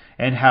white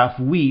and half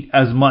wheat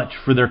as much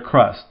for their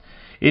crust.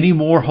 Any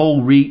more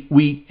whole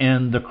wheat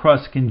and the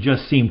crust can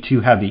just seem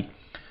too heavy.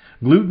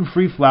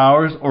 Gluten-free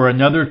flours or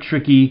another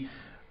tricky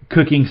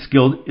cooking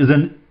skill is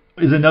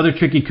another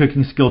tricky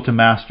cooking skill to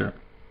master.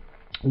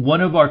 One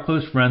of our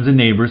close friends and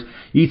neighbors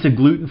eats a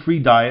gluten-free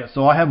diet,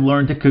 so I have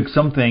learned to cook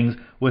some things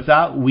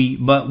without wheat,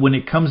 but when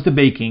it comes to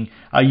baking,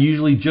 I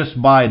usually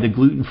just buy the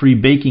gluten-free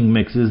baking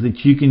mixes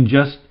that you can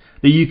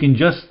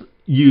just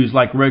use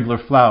like regular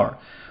flour.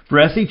 For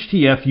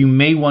SHTF, you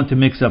may want to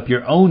mix up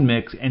your own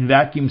mix and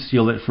vacuum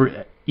seal it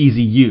for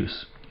easy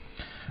use.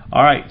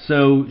 All right,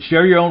 so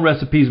share your own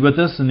recipes with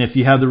us, and if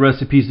you have the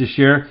recipes to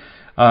share,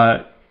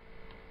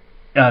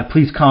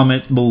 please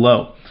comment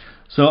below.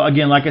 So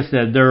again, like I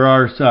said, there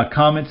are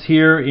comments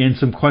here and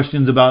some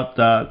questions about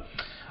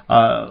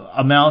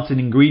amounts and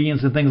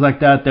ingredients and things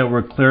like that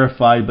were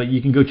clarified, but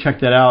you can go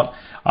check that out.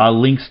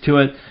 Links to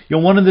it.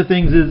 One of the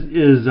things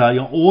is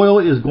oil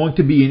is going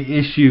to be an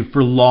issue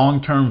for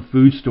long-term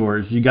food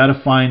storage. You got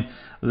to find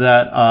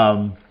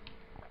that.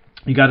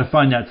 You got to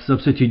find that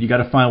substitute. You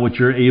got to find what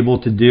you're able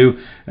to do.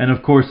 And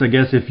of course, I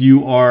guess if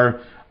you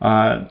are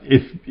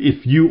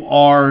if you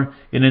are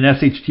in an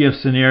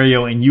SHTF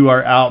scenario and you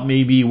are out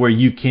maybe where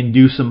you can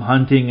do some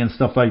hunting and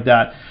stuff like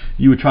that,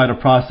 you would try to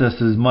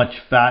process as much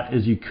fat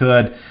as you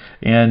could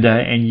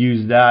and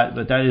use that.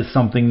 But that is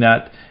something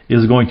that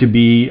is going to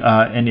be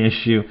an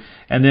issue.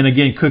 And then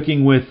again,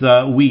 cooking with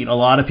wheat. A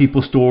lot of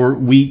people store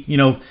wheat.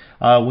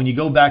 When you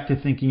go back to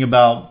thinking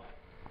about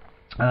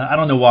I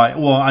don't know why.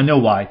 Well, I know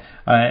why,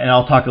 and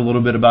I'll talk a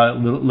little bit about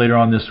it later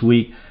on this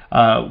week.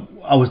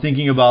 I was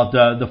thinking about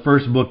the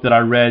first book that I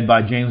read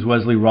by James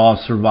Wesley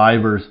Ross,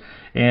 Survivors,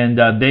 and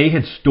they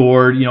had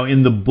stored,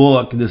 in the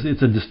book,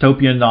 it's a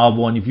dystopian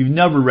novel, and if you've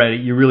never read it,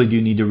 you really do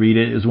need to read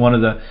it. It's one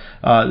of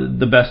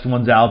the best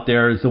ones out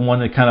there. It's the one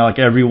that kind of like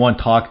everyone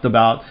talked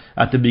about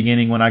at the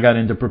beginning when I got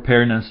into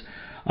preparedness.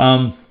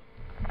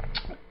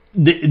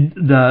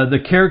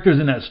 The characters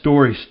in that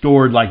story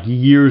stored like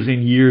years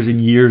and years and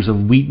years of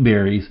wheat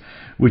berries,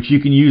 which you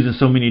can use in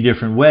so many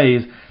different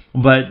ways.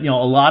 But a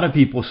lot of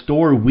people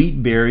store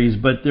wheat berries,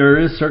 but there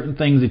is certain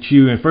things that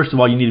and first of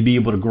all, you need to be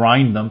able to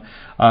grind them.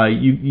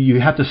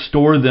 You have to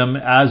store them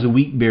as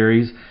wheat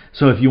berries.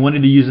 So if you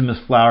wanted to use them as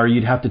flour,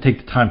 you'd have to take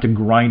the time to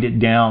grind it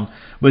down.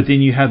 But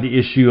then you have the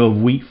issue of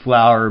wheat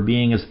flour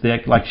being as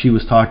thick, like she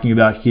was talking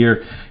about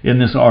here in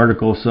this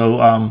article.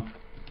 So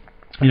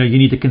you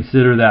need to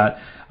consider that.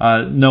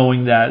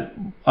 Knowing that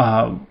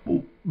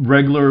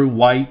regular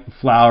white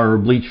flour or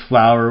bleached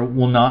flour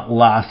will not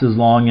last as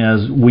long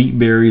as wheat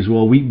berries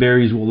will. Wheat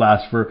berries will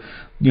last for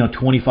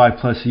 25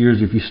 plus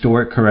years if you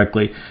store it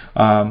correctly.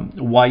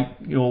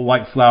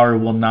 White flour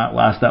will not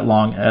last that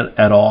long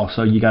at all.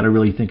 So you got to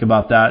really think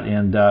about that,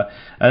 and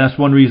that's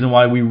one reason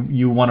why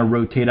you want to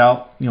rotate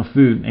out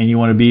food, and you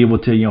want to be able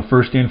to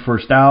first in,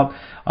 first out.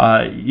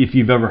 If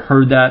you've ever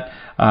heard that,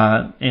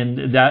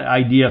 and that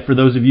idea for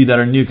those of you that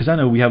are new, because I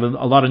know we have a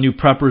lot of new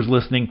preppers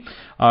listening,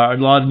 a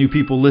lot of new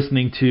people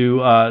listening to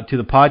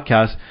the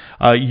podcast.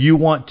 You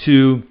want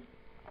to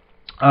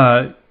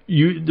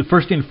the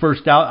first in,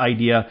 first out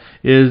idea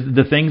is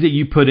the things that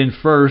you put in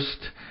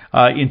first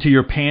into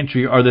your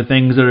pantry are the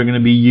things that are going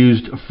to be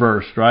used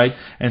first, right?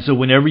 And so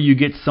whenever you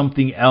get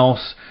something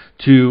else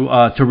to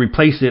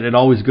replace it, it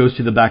always goes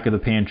to the back of the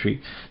pantry.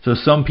 So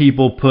some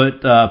people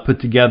put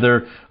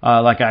together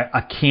like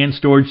a can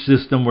storage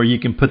system where you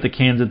can put the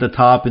cans at the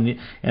top, and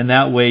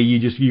that way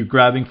you're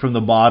grabbing from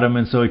the bottom,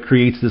 and so it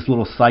creates this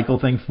little cycle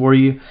thing for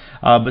you.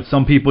 But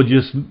some people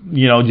just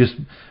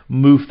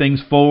move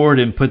things forward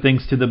and put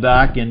things to the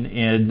back,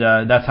 and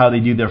that's how they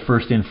do their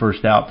first in,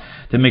 first out,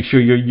 to make sure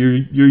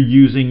you're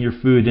using your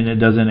food and it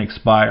doesn't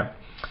expire.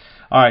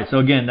 All right, so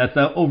again, that's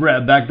over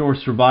at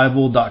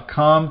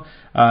backdoorsurvival.com,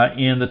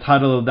 and the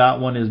title of that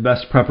one is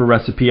Best Prepper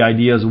Recipe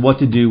Ideas, What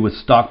to Do with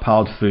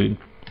Stockpiled Food.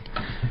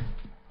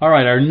 All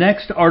right, our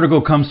next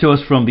article comes to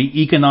us from the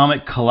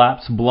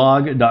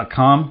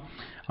economiccollapseblog.com.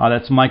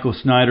 That's Michael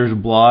Snyder's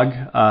blog.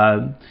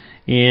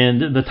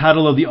 And the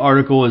title of the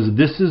article is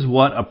This is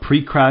What a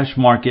Pre-Crash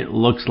Market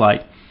Looks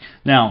Like.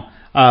 Now,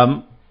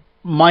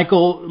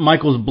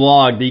 Michael's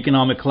blog, the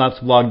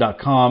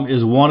economiccollapseblog.com,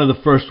 is one of the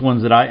first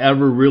ones that I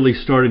ever really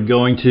started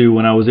going to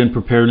when I was in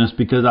preparedness,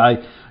 because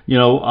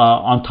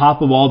on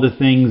top of all the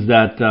things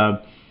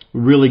that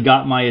really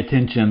got my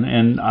attention,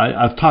 and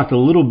I've talked a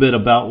little bit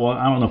about, well,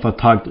 I don't know if I've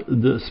talked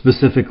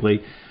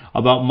specifically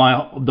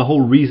about the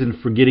whole reason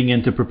for getting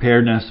into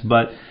preparedness,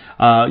 but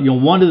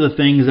one of the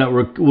things that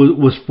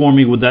was for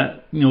me with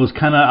that, was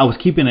kind of, I was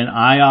keeping an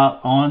eye out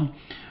on,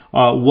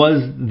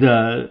 was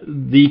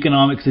the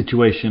economic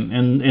situation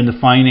and the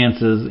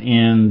finances,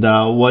 and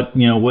what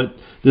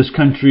this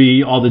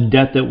country, all the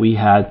debt that we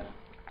had.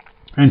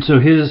 And so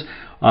his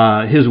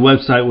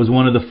website was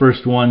one of the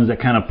first ones that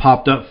kind of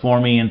popped up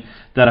for me, and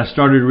that I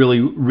started really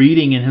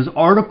reading. And his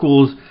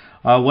articles,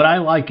 what I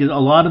like is a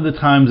lot of the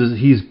times is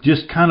he's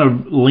just kind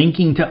of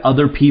linking to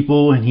other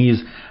people, and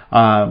he's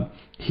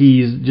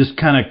just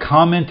kind of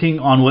commenting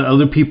on what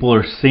other people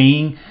are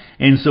saying.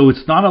 And so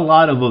it's not a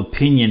lot of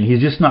opinion. He's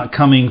just not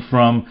coming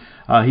from,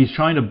 he's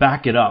trying to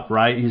back it up,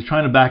 right? He's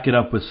trying to back it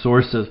up with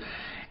sources.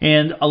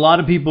 And a lot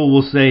of people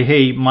will say,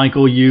 hey,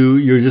 Michael,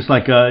 you're just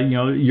like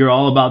you're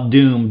all about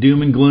doom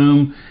and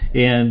gloom.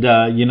 And,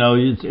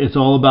 it's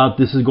all about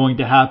this is going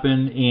to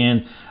happen.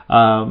 And,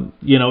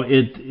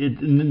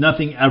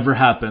 nothing ever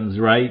happens,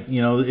 right?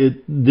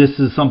 This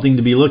is something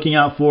to be looking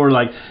out for.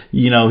 Like,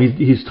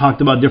 he's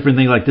talked about different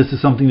things, like this is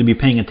something to be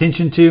paying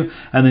attention to,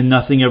 and then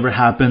nothing ever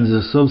happens.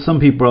 So some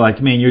people are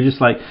like, man, you're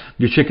just like,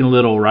 you're Chicken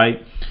Little,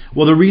 right?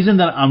 Well, the reason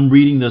that I'm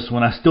reading this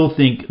one, I still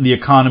think the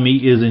economy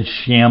is in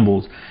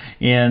shambles.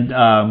 And,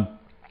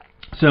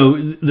 so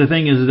the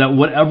thing is that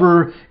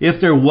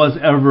if there was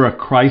ever a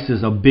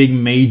crisis, a big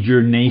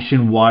major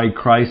nationwide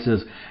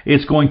crisis,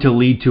 it's going to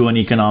lead to an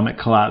economic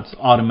collapse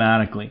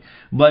automatically.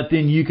 But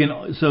then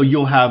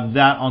you'll have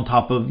that on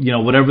top of,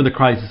 whatever the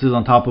crisis is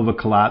on top of a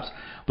collapse.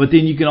 But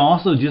then you can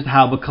also just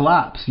have a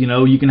collapse.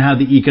 You can have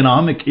the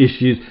economic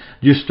issues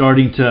just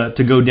starting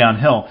to go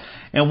downhill.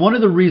 And one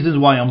of the reasons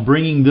why I'm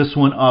bringing this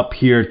one up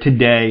here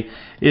today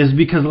is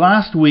because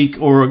last week,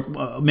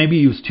 or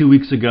maybe it was 2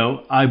 weeks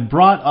ago, I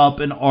brought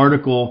up an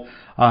article.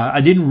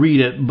 I didn't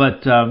read it,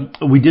 but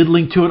we did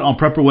link to it on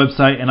Prepper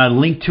website, and I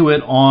linked to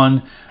it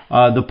on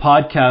the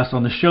podcast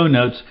on the show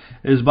notes.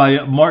 It is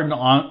by Martin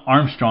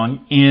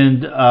Armstrong,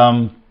 and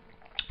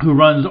who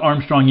runs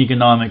Armstrong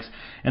Economics.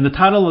 And the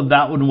title of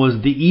that one was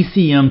The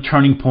ECM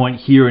Turning Point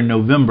Here in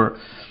November.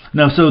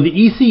 Now, so the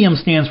ECM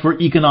stands for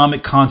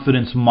Economic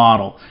Confidence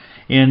Model.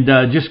 And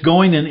just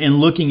going and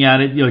looking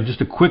at it,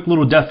 just a quick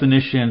little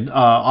definition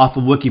off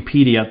of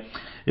Wikipedia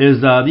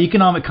is the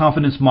economic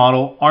confidence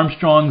model.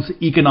 Armstrong's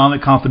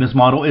economic confidence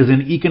model is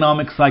an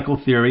economic cycle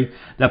theory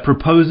that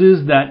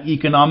proposes that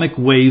economic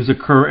waves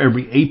occur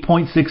every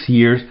 8.6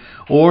 years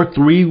or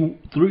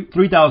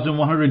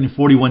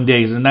 3,141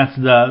 days, and that's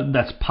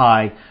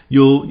pi.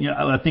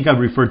 I think I've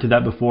referred to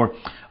that before.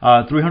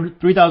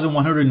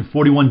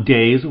 3,141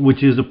 days,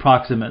 which is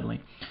approximately.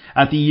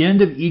 At the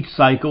end of each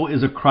cycle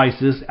is a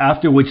crisis,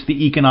 after which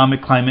the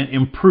economic climate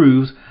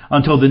improves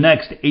until the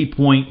next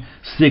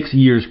 8.6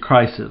 years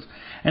crisis.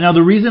 And now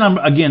the reason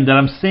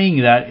I'm saying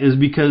that is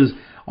because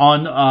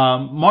on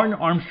Martin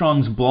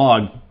Armstrong's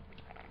blog,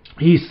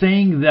 he's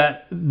saying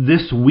that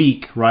this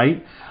week,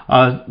 right?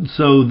 It's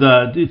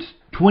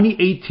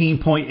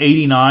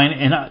 2018.89,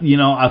 and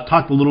I've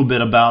talked a little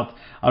bit about.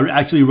 I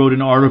actually wrote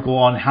an article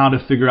on how to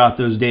figure out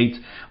those dates,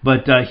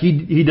 but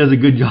he does a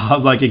good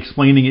job like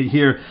explaining it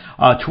here.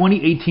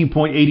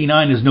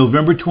 2018.89 is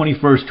November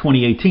 21st,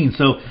 2018,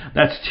 so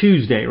that's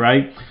Tuesday,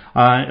 right?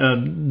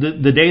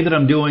 The day that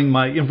I'm doing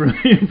my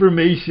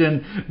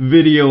information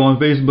video on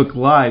Facebook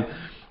Live,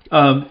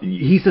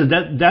 he says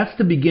that's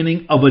the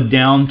beginning of a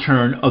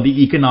downturn of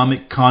the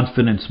economic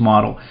confidence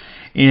model.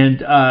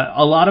 And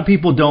a lot of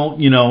people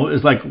don't,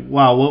 it's like,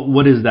 wow,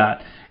 what is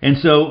that? And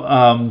so,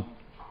 I'm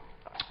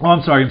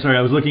sorry.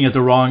 I was looking at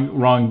the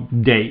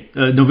wrong date.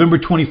 November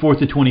 24th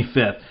to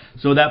 25th.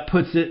 So that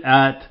puts it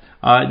at,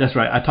 that's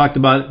right, I talked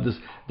about this.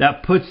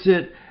 That puts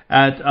it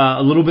at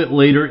a little bit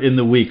later in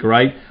the week,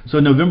 right? So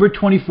November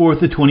 24th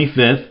to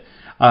 25th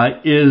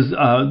is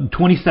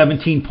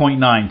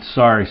 2017.9.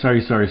 Sorry.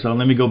 So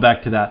let me go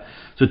back to that.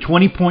 So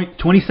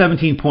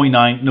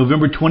 2017.9,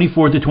 November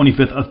 24th to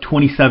 25th of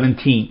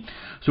 2017.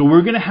 So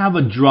we're going to have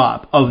a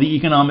drop of the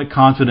economic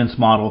confidence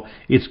model.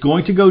 It's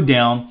going to go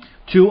down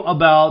to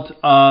about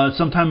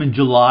sometime in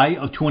July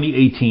of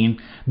 2018.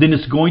 Then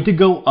it's going to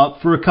go up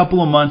for a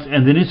couple of months,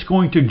 and then it's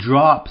going to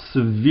drop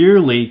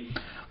severely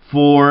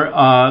for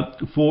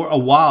a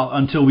while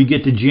until we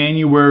get to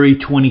January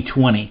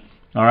 2020.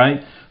 All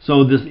right.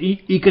 So this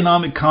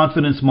economic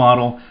confidence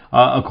model,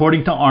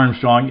 according to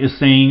Armstrong, is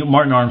saying,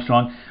 Martin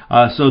Armstrong,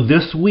 so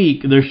this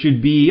week there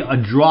should be a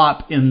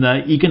drop in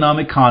the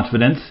economic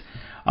confidence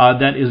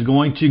that is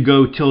going to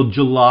go till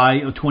July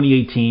of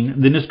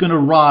 2018. Then it's going to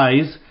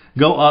rise,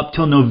 go up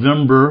till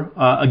November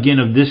again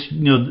of this,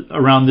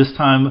 around this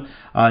time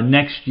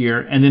next year,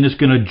 and then it's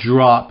going to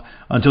drop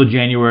until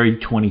January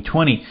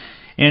 2020.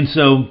 And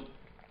so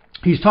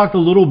he's talked a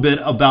little bit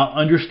about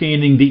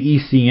understanding the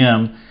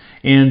ECM,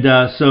 and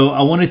so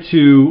I wanted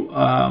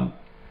to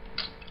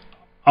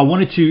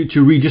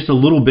read just a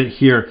little bit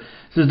here.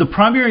 It says the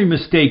primary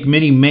mistake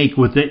many make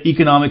with the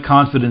economic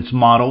confidence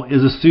model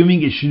is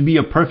assuming it should be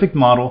a perfect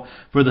model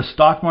for the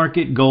stock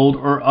market, gold,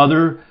 or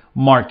other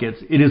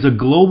markets. It is a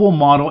global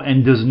model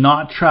and does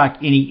not track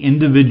any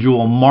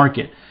individual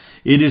market.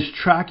 It is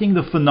tracking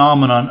the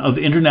phenomenon of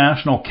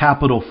international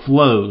capital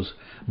flows.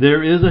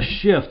 There is a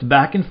shift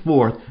back and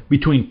forth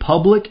between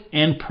public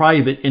and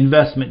private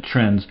investment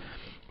trends.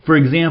 For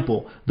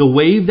example, the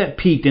wave that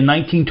peaked in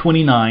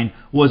 1929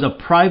 was a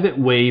private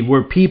wave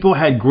where people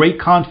had great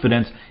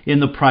confidence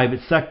in the private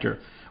sector.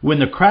 When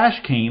the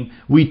crash came,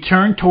 we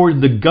turned toward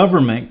the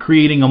government,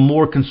 creating a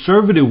more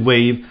conservative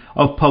wave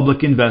of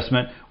public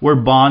investment where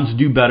bonds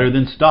do better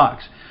than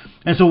stocks.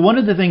 And so one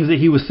of the things that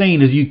he was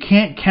saying is you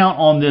can't count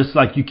on this,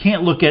 like you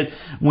can't look at,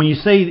 when you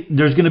say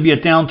there's going to be a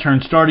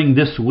downturn starting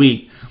this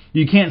week,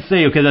 you can't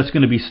say, okay, that's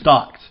going to be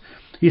stocks.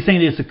 He's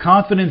saying it's a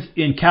confidence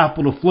in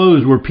capital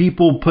flows where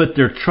people put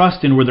their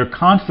trust in, where their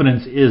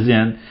confidence is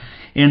in.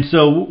 And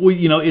so,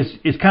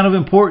 it's kind of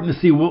important to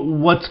see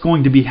what's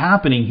going to be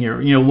happening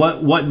here,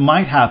 what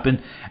might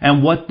happen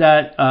and what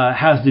that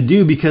has to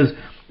do. Because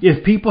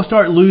if people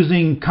start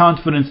losing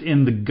confidence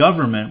in the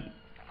government,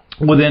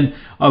 well, then,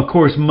 of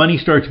course, money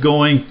starts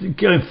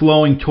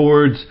flowing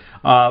towards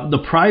the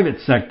private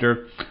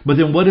sector. But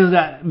then what does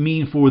that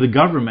mean for the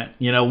government?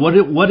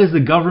 What does the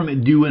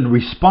government do in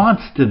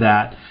response to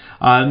that?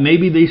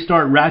 Maybe they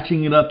start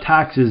ratcheting up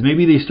taxes.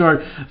 Maybe they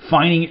start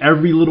finding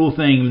every little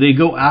thing. They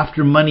go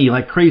after money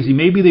like crazy.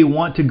 Maybe they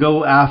want to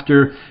go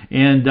after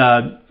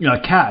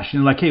cash.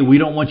 And like, hey, we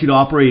don't want you to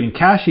operate in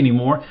cash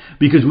anymore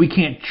because we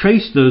can't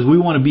trace those. We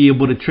want to be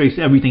able to trace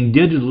everything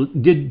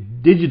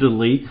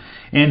digitally.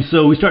 And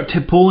so we start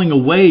pulling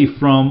away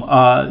from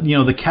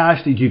the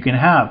cash that you can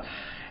have.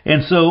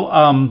 And so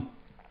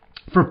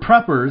for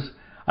preppers,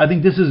 I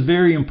think this is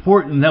very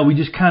important that we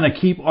just kind of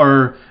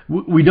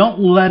we don't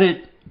let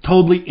it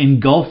totally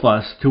engulf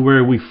us to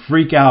where we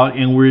freak out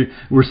and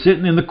we're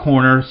sitting in the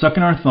corner,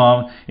 sucking our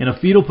thumb in a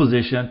fetal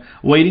position,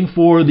 waiting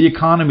for the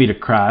economy to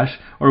crash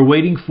or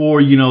waiting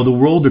for, the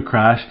world to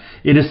crash.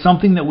 It is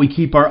something that we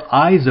keep our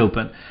eyes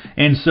open.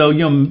 And so,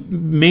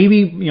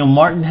 maybe,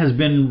 Martin has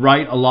been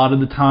right a lot of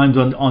the times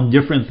on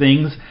different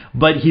things,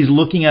 but he's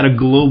looking at a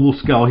global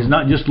scale. He's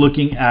not just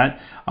looking at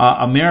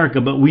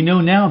America, but we know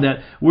now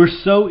that we're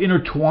so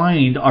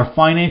intertwined, our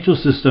financial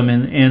system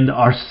and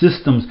our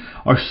systems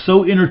are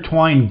so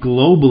intertwined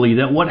globally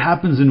that what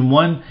happens in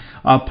one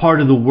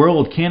part of the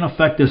world can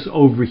affect us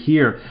over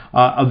here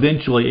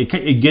eventually.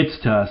 It gets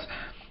to us.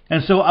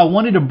 And so I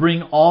wanted to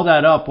bring all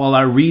that up while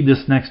I read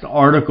this next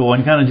article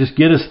and kind of just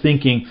get us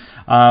thinking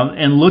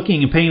and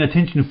looking and paying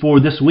attention for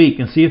this week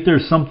and see if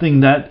there's something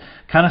that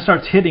kind of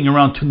starts hitting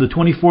around the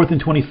 24th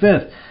and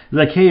 25th. It's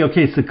like, hey,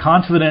 okay, it's the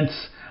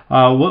confidence,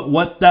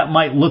 what that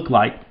might look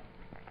like.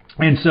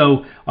 And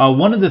so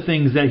one of the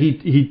things that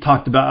he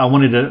talked about, I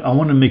want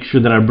to make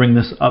sure that I bring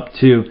this up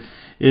too,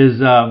 is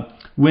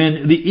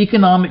when the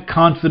economic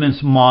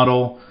confidence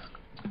model,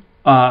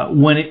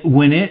 when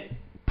it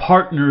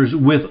partners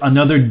with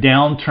another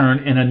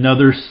downturn in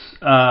another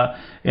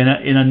in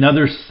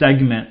another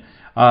segment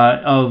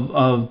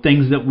of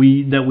things that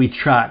we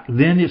track,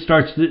 then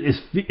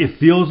it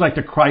feels like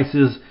the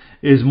crisis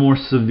is more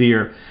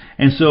severe.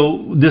 And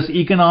so this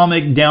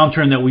economic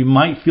downturn that we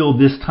might feel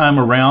this time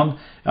around,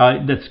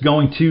 that's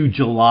going to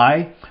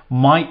July,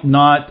 might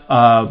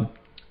not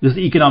this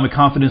economic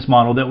confidence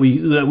model that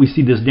we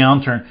see this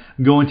downturn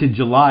go into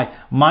July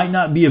might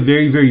not be a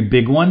very, very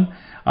big one,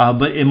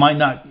 but it might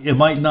not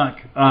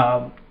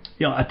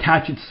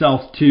attach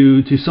itself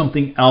to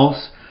something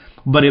else,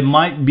 but it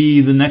might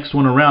be the next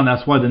one around.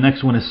 That's why the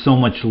next one is so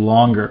much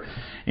longer.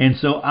 And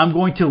so I'm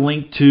going to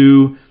link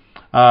to,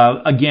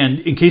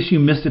 again, in case you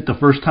missed it the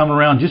first time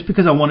around, just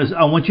because I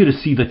want you to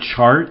see the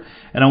chart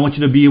and I want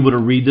you to be able to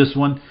read this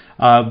one.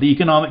 The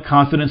economic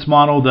confidence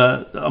model,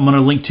 I'm going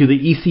to link to the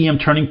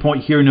ECM turning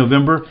point here in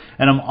November,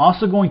 and I'm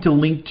also going to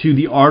link to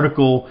the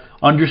article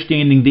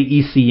Understanding the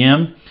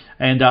ECM,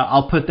 and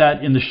I'll put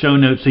that in the show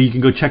notes so you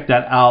can go check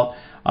that out,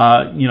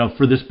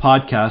 for this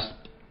podcast.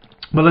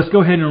 But let's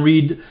go ahead and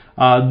read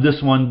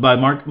this one by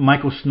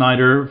Michael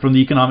Schneider from the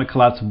Economic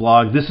Collapse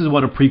blog. This is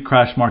what a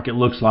pre-crash market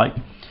looks like.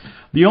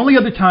 The only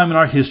other time in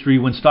our history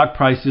when stock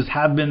prices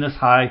have been this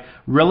high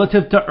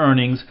relative to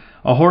earnings,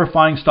 a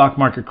horrifying stock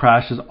market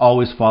crash has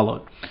always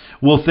followed.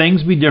 Will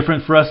things be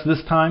different for us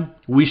this time?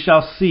 We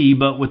shall see,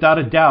 but without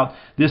a doubt,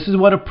 this is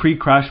what a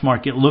pre-crash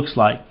market looks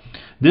like.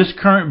 This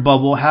current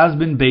bubble has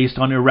been based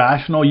on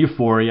irrational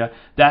euphoria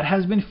that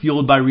has been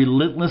fueled by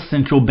relentless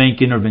central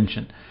bank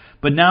intervention.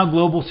 But now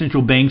global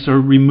central banks are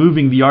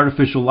removing the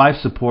artificial life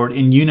support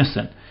in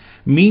unison.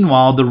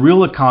 Meanwhile, the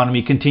real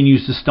economy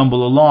continues to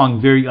stumble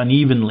along very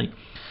unevenly.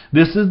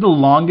 This is the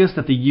longest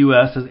that the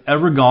U.S. has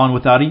ever gone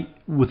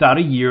without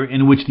a year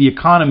in which the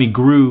economy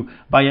grew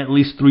by at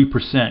least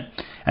 3%.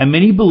 And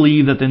many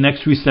believe that the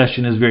next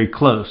recession is very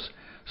close.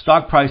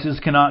 Stock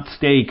prices cannot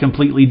stay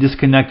completely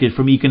disconnected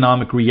from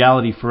economic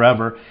reality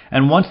forever,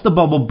 and once the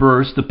bubble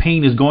bursts, the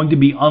pain is going to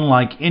be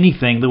unlike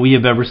anything that we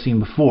have ever seen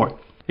before.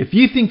 If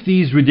you think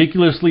these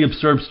ridiculously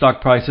absurd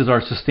stock prices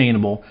are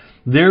sustainable,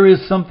 there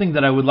is something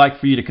that I would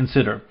like for you to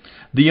consider.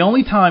 The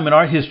only time in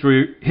our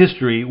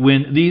history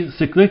when these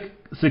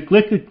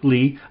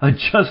cyclically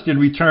adjusted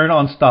return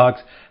on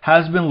stocks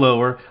has been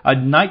lower, a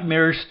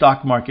nightmarish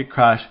stock market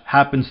crash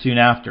happened soon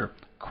after.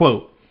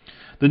 Quote,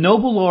 the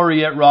Nobel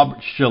laureate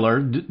Robert Shiller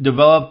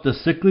developed the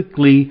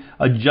cyclically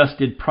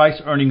adjusted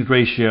price-earnings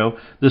ratio,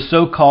 the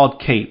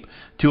so-called CAPE,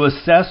 to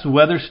assess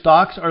whether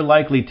stocks are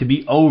likely to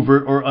be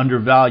over or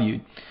undervalued.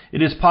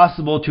 It is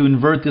possible to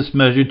invert this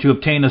measure to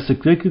obtain a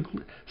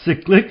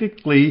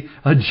cyclically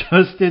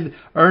adjusted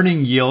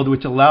earning yield,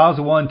 which allows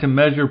one to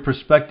measure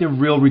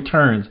prospective real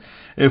returns.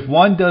 If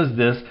one does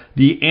this,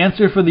 the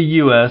answer for the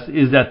U.S.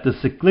 is that the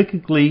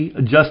cyclically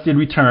adjusted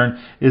return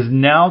is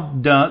now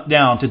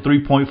down to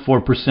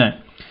 3.4%.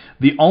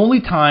 The only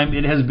time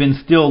it has been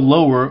still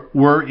lower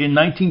were in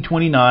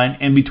 1929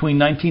 and between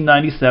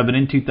 1997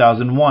 and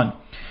 2001,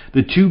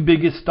 the two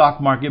biggest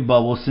stock market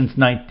bubbles since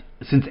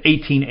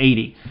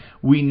 1880.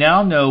 We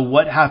now know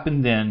what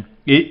happened then.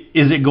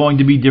 Is it going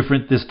to be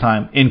different this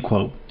time? End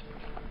quote.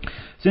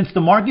 Since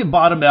the market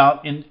bottomed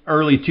out in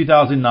early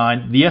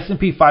 2009, the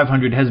S&P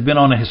 500 has been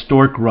on a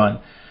historic run.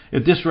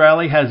 If this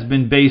rally has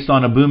been based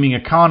on a booming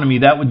economy,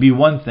 that would be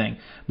one thing.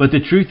 But the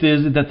truth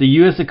is that the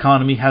U.S.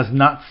 economy has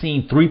not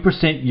seen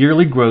 3%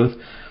 yearly growth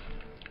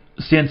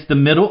since the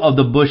middle of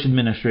the Bush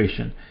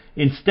administration.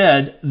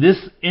 Instead,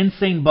 this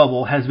insane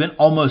bubble has been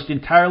almost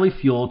entirely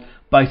fueled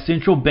by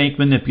central bank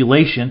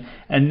manipulation,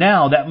 and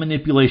now that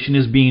manipulation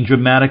is being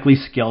dramatically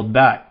scaled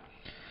back.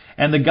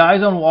 And the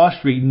guys on Wall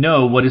Street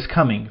know what is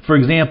coming. For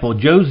example,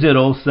 Joe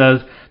Zittel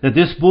says that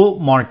this bull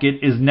market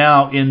is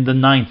now in the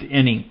 9th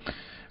inning.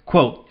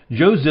 Quote,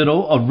 Joe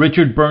Zittel of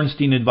Richard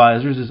Bernstein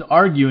Advisors is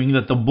arguing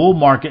that the bull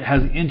market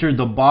has entered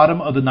the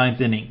bottom of the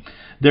 9th inning.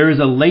 There is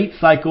a late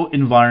cycle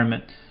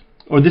environment,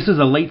 or this is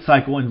a late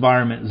cycle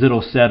environment,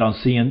 Zittel said on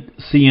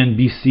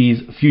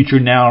CNBC's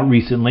Future Now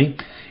recently.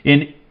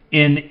 In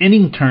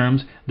inning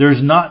terms, they're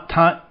not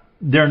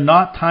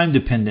time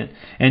dependent.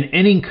 An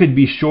inning could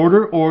be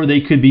shorter or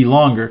they could be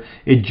longer.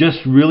 It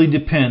just really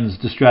depends,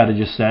 the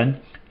strategist said.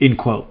 End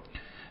quote.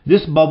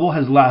 This bubble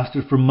has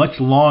lasted for much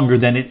longer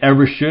than it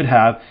ever should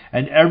have,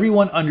 and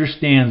everyone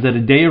understands that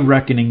a day of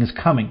reckoning is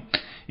coming.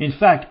 In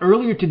fact,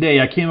 earlier today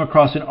I came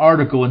across an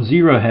article in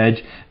Zero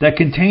Hedge that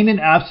contained an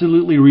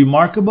absolutely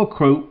remarkable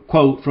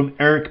quote from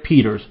Eric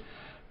Peters.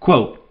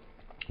 Quote,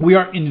 we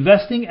are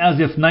investing as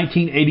if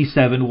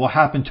 1987 will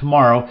happen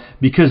tomorrow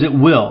because it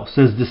will,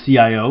 says the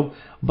CIO,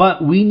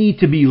 but we need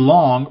to be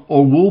long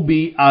or we'll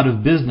be out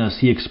of business,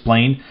 he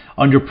explained,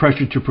 under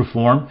pressure to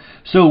perform.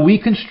 So we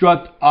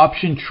construct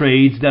option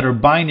trades that are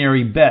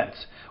binary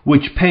bets,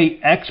 which pay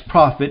X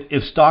profit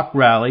if stock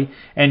rally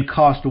and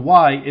cost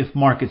Y if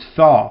markets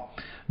fall.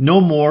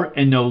 No more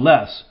and no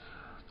less.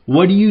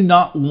 What you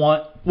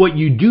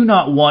do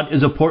not want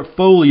is a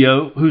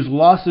portfolio whose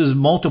losses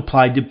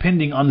multiply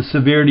depending on the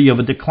severity of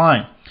a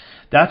decline.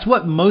 That's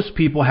what most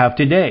people have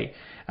today.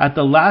 At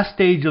the last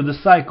stage of the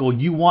cycle,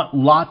 you want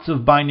lots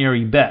of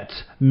binary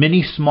bets,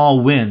 many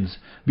small wins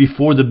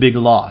before the big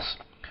loss.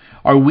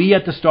 Are we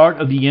at the start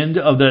of the end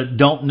of the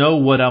don't know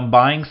what I'm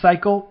buying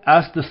cycle?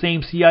 Asked the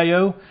same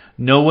CIO.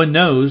 No one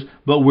knows,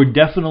 but we're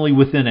definitely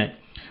within it.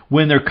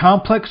 When their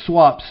complex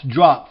swaps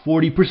drop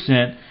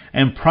 40%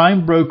 and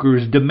prime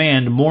brokers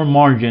demand more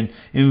margin,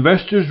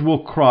 investors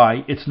will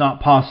cry it's not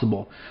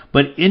possible.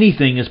 But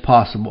anything is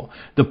possible.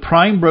 The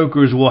prime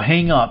brokers will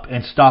hang up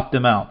and stop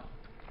them out.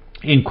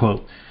 End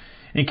quote.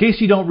 In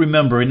case you don't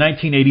remember, in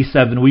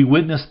 1987, we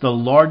witnessed the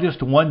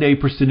largest one-day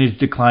percentage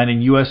decline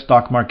in U.S.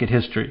 stock market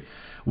history.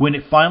 When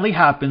it finally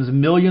happens,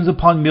 millions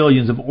upon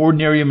millions of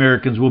ordinary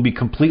Americans will be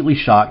completely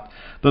shocked,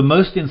 but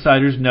most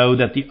insiders know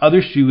that the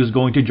other shoe is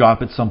going to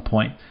drop at some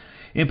point.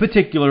 In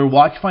particular,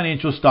 watch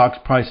financial stocks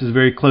prices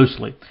very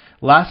closely.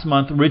 Last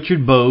month,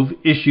 Richard Bove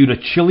issued a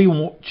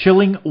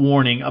chilling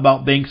warning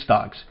about bank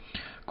stocks.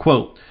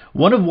 Quote,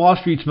 "One of Wall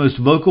Street's most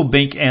vocal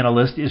bank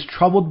analysts is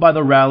troubled by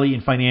the rally in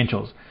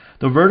financials.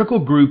 The Vertical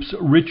Group's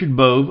Richard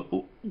Bove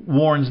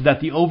warns that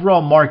the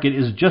overall market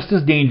is just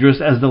as dangerous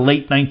as the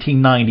late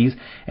 1990s,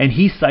 and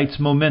he cites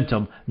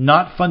momentum,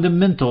 not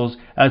fundamentals,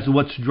 as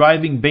what's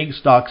driving bank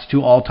stocks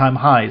to all-time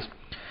highs.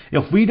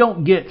 If we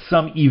don't get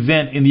some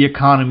event in the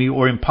economy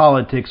or in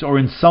politics or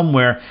in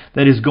somewhere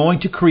that is going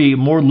to create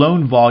more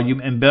loan volume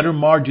and better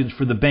margins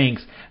for the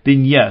banks,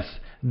 then yes,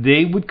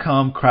 they would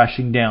come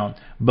crashing down,"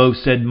 Bove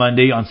said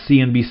Monday on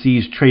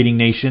CNBC's Trading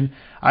Nation.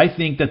 "I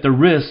think that the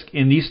risk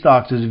in these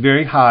stocks is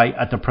very high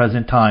at the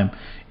present time."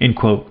 End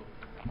quote.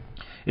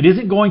 It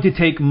isn't going to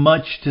take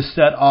much to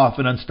set off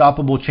an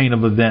unstoppable chain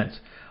of events.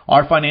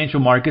 Our financial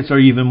markets are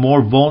even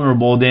more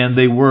vulnerable than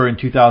they were in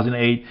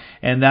 2008,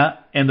 and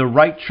the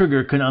right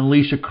trigger can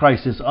unleash a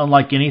crisis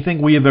unlike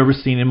anything we have ever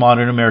seen in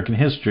modern American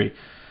history.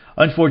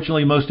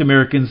 Unfortunately, most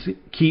Americans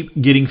keep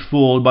getting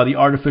fooled by the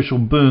artificial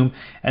boom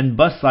and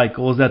bust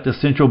cycles that the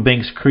central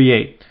banks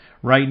create.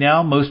 Right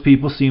now, most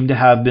people seem to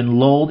have been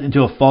lulled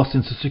into a false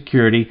sense of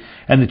security,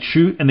 and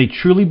they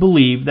truly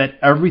believe that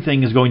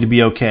everything is going to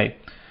be okay.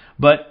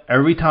 But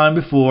every time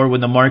before,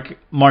 when the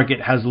market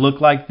has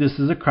looked like this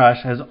is a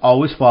crash, has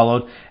always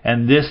followed,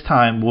 and this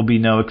time will be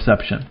no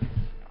exception.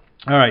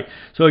 All right,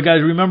 so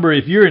guys, remember,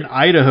 if you're in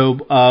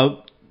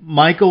Idaho,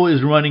 Michael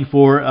is running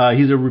for,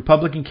 he's a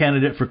Republican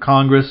candidate for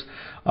Congress,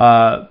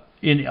 for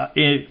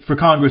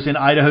Congress in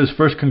Idaho's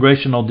 1st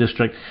Congressional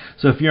District.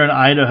 So if you're in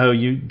Idaho,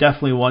 you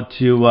definitely want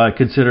to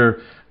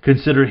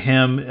consider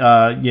him,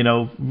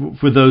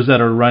 for those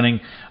that are running.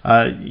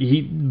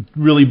 He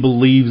really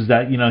believes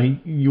that,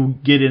 you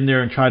get in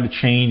there and try to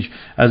change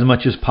as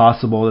much as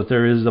possible, that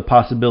there is a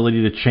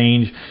possibility to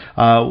change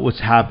what's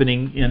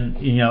happening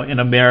in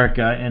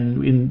America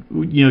and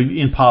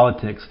in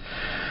politics.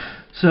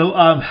 So,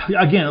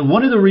 again,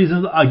 one of the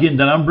reasons,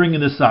 that I'm bringing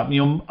this up,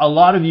 a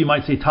lot of you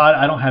might say, Todd,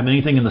 I don't have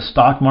anything in the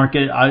stock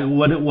market.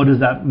 What does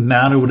that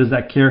matter? What does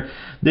that care?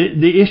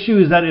 The issue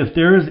is that if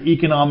there is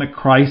economic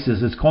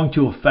crisis, it's going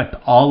to affect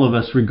all of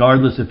us,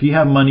 regardless if you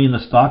have money in the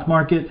stock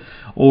market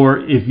or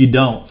if you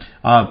don't.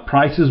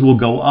 Prices will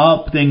go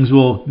up. Things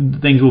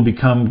will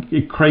become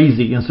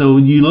crazy. And so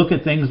you look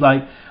at things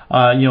like,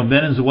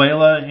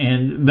 Venezuela,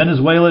 and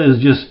Venezuela is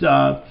just,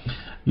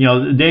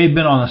 they've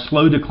been on a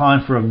slow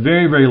decline for a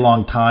very, very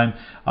long time.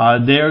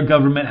 Their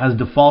government has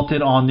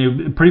defaulted on,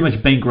 they're pretty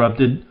much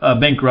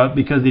bankrupt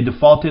because they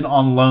defaulted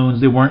on loans.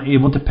 They weren't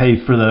able to pay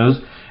for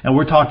those. And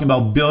we're talking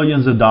about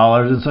billions of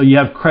dollars. And so you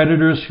have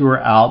creditors who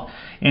are out.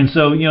 And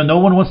so, no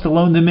one wants to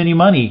loan them any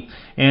money.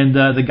 And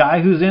the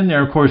guy who's in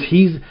there, of course,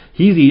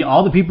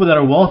 all the people that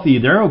are wealthy,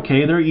 they're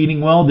okay. They're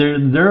eating well.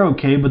 They're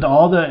okay. But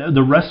all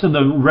the rest of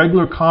the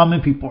regular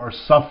common people are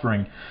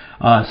suffering.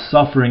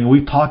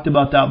 We've talked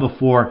about that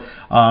before.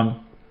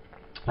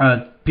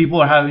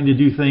 People are having to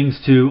do things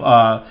to,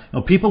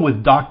 people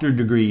with doctorate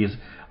degrees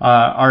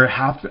are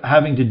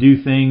having to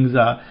do things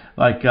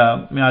like,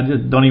 I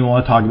just don't even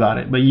want to talk about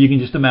it, but you can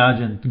just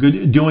imagine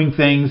doing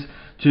things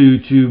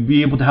to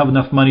be able to have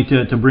enough money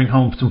to bring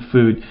home some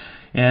food.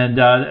 And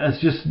that's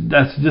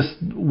just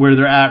where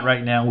they're at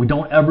right now. We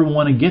don't ever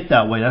want to get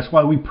that way. That's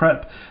why we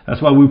prep.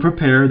 That's why we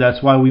prepare.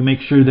 That's why we make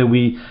sure that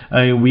we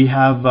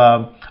have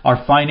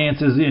our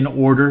finances in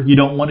order. You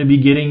don't want to be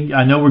getting.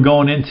 I know we're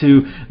going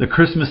into the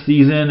Christmas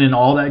season and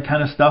all that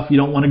kind of stuff. You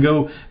don't want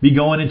to be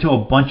going into a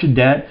bunch of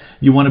debt.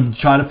 You want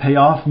to try to pay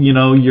off,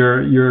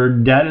 your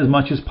debt as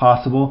much as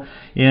possible,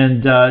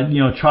 and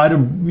try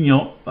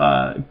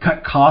to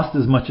cut costs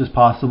as much as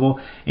possible,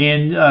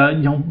 and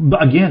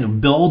again,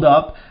 build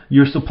up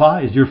your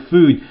supplies, your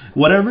food,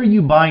 whatever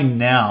you buy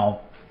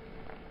now.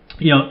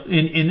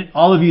 In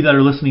all of you that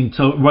are listening,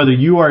 so whether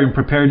you are in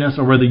preparedness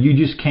or whether you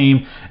just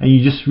came and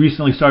you just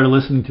recently started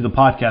listening to the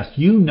podcast,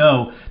 you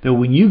know that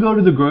when you go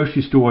to the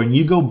grocery store and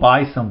you go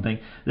buy something,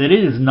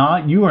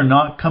 that you are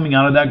not coming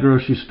out of that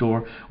grocery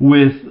store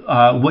with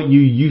what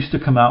you used to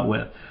come out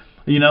with.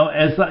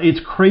 It's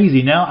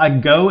crazy. Now I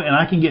go and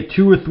I can get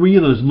 2 or 3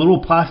 of those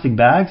little plastic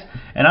bags,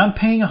 and I'm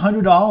paying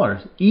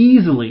 $100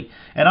 easily.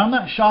 And I'm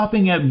not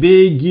shopping at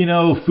big,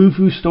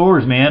 foo-foo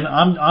stores, man.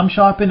 I'm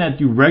shopping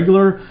at your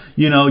regular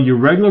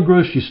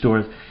grocery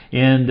stores.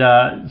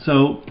 And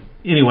so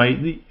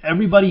anyway,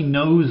 everybody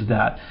knows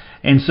that.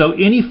 And so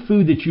any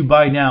food that you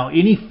buy now,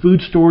 any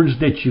food storage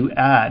that you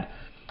add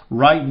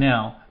right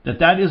now,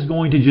 that is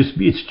going to just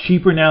be, it's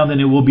cheaper now than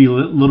it will be a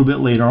little bit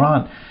later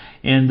on.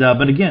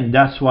 But again,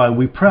 that's why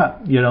we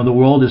prep. The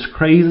world is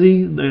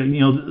crazy.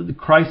 The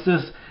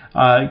crisis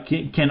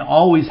can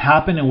always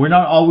happen, and we're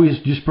not always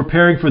just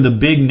preparing for the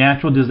big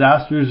natural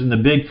disasters and the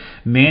big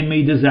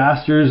man-made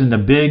disasters and the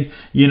big,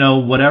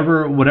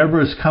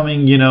 whatever is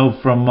coming,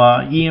 from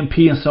EMP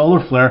and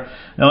solar flare.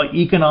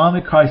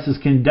 Economic crisis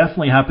can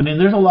definitely happen, and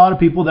there's a lot of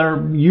people that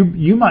are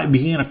you might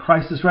be in a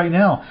crisis right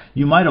now.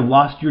 You might have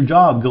lost your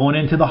job going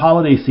into the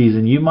holiday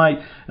season. You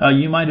might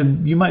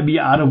be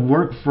out of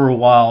work for a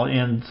while,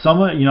 and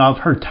I've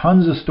heard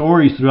tons of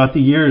stories throughout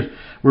the years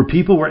where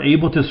people were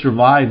able to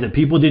survive, that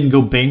people didn't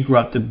go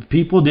bankrupt, that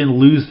people didn't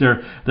lose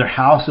their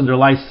house and their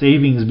life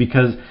savings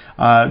because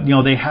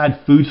they had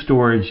food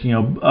storage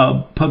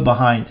put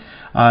behind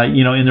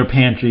in their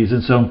pantries.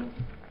 And so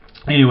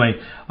anyway,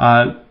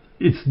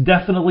 it's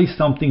definitely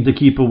something to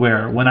keep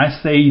aware. When I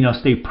say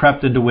stay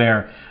prepped and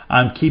aware,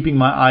 I'm keeping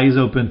my eyes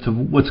open to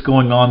what's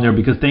going on there,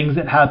 because things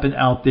that happen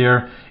out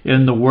there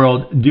in the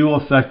world do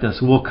affect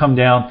us, will come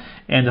down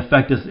and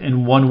affect us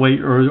in one way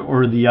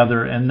or the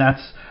other. And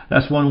that's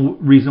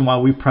one reason why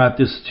we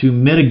practice to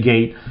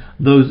mitigate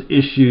those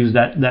issues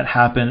that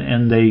happen,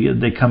 and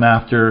they come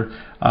after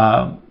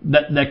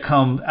that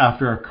come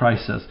after a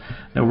crisis,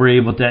 that we're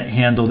able to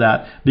handle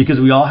that, because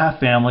we all have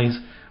families,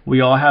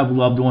 we all have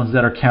loved ones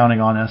that are counting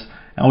on us,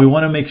 and we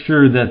want to make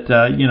sure that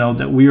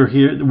that we are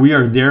here, we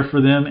are there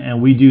for them,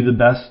 and we do the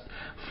best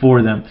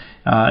for them.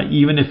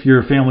 Even if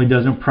your family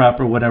doesn't prep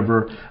or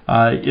whatever,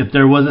 if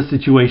there was a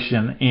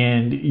situation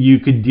and you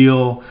could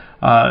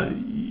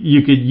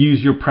you could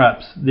use your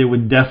preps, they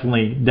would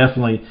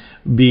definitely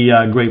be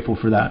grateful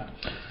for that.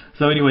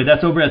 So anyway,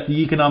 that's over at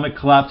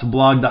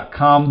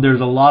theeconomiccollapseblog.com. There's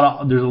a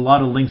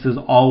lot of links as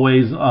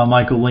always.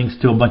 Michael links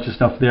to a bunch of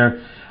stuff there.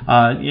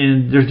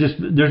 And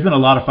there's been a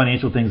lot of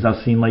financial things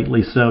I've seen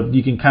lately, so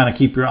you can kind of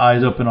keep your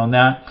eyes open on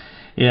that.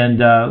 And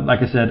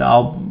like I said,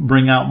 I'll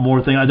bring out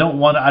more things. I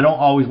don't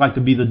always like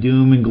to be the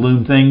doom and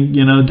gloom thing,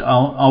 I don't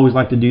always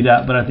like to do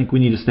that, but I think we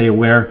need to stay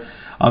aware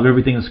of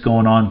everything that's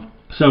going on.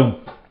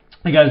 So,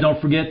 hey guys, don't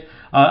forget,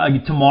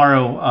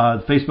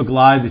 tomorrow, Facebook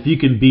Live, if you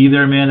can be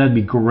there, man, that'd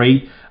be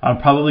great. I'm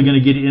probably going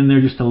to get in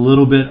there just a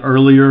little bit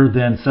earlier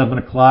than 7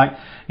 o'clock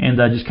and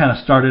just kind of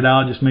start it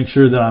out, just make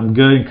sure that I'm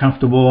good and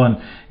comfortable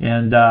and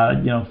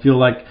feel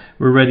like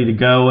we're ready to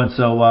go. And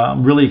so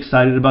I'm really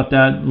excited about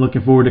that.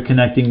 Looking forward to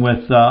connecting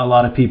with a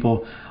lot of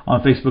people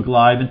on Facebook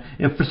Live. And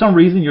if for some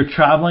reason you're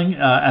traveling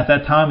at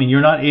that time and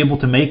you're not able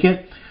to make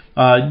it,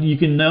 you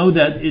can know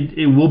that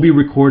it will be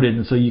recorded,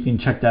 and so you can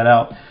check that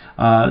out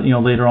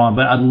later on.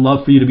 But I'd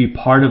love for you to be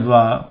part of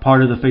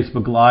the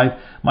Facebook Live.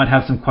 Might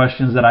have some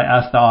questions that I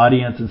ask the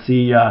audience and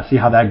see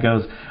how that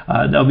goes.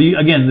 That'll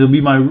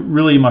be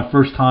my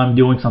first time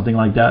doing something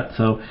like that.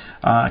 So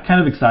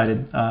kind of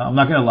excited. I'm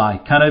not gonna lie,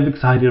 kind of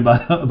excited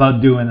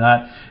about doing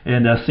that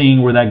and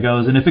seeing where that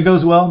goes. And if it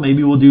goes well,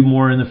 maybe we'll do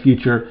more in the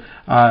future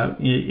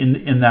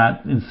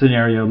in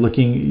scenario,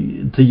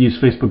 looking to use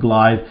Facebook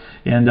Live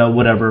and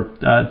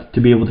to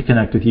be able to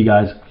connect with you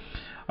guys.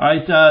 All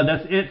right,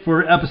 that's it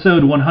for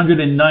episode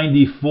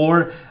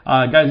 194.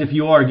 Guys, if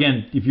you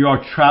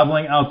are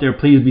traveling out there,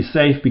 please be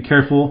safe, be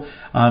careful.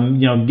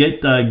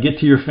 Get to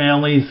your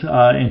families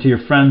and to your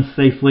friends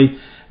safely,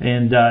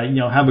 and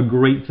have a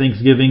great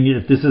Thanksgiving.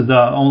 If this is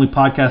the only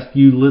podcast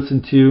you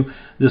listen to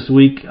this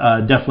week,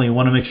 definitely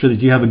want to make sure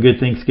that you have a good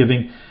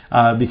Thanksgiving,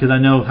 because I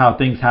know how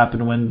things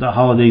happen when the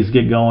holidays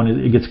get going.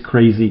 It gets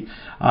crazy.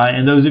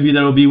 And those of you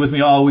that will be with me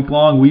all week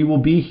long, we will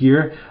be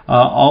here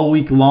all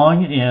week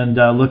long, and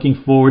looking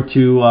forward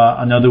to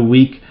another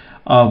week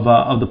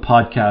of the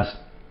podcast.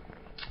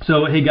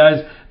 So, hey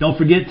guys, don't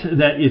forget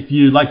that if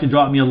you'd like to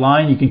drop me a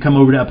line, you can come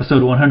over to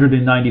episode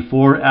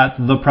 194 at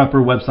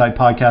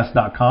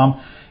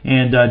theprepperwebsitepodcast.com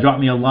and drop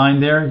me a line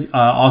there.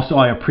 Also,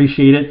 I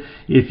appreciate it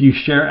if you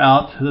share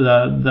out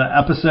the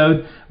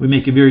episode. We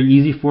make it very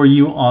easy for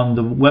you on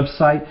the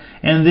website.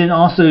 And then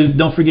also,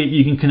 don't forget,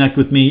 you can connect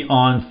with me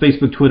on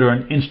Facebook, Twitter,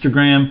 and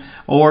Instagram,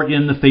 or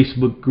in the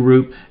Facebook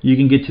group. You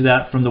can get to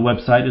that from the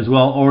website as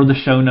well, or the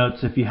show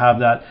notes if you have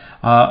that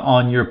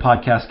on your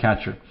podcast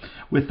catcher.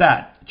 With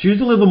that, choose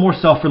to live a more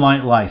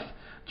self-reliant life.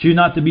 Choose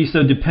not to be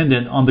so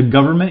dependent on the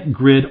government,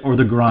 grid, or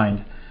the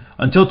grind.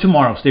 Until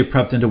tomorrow, stay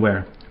prepped and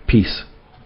aware. Peace.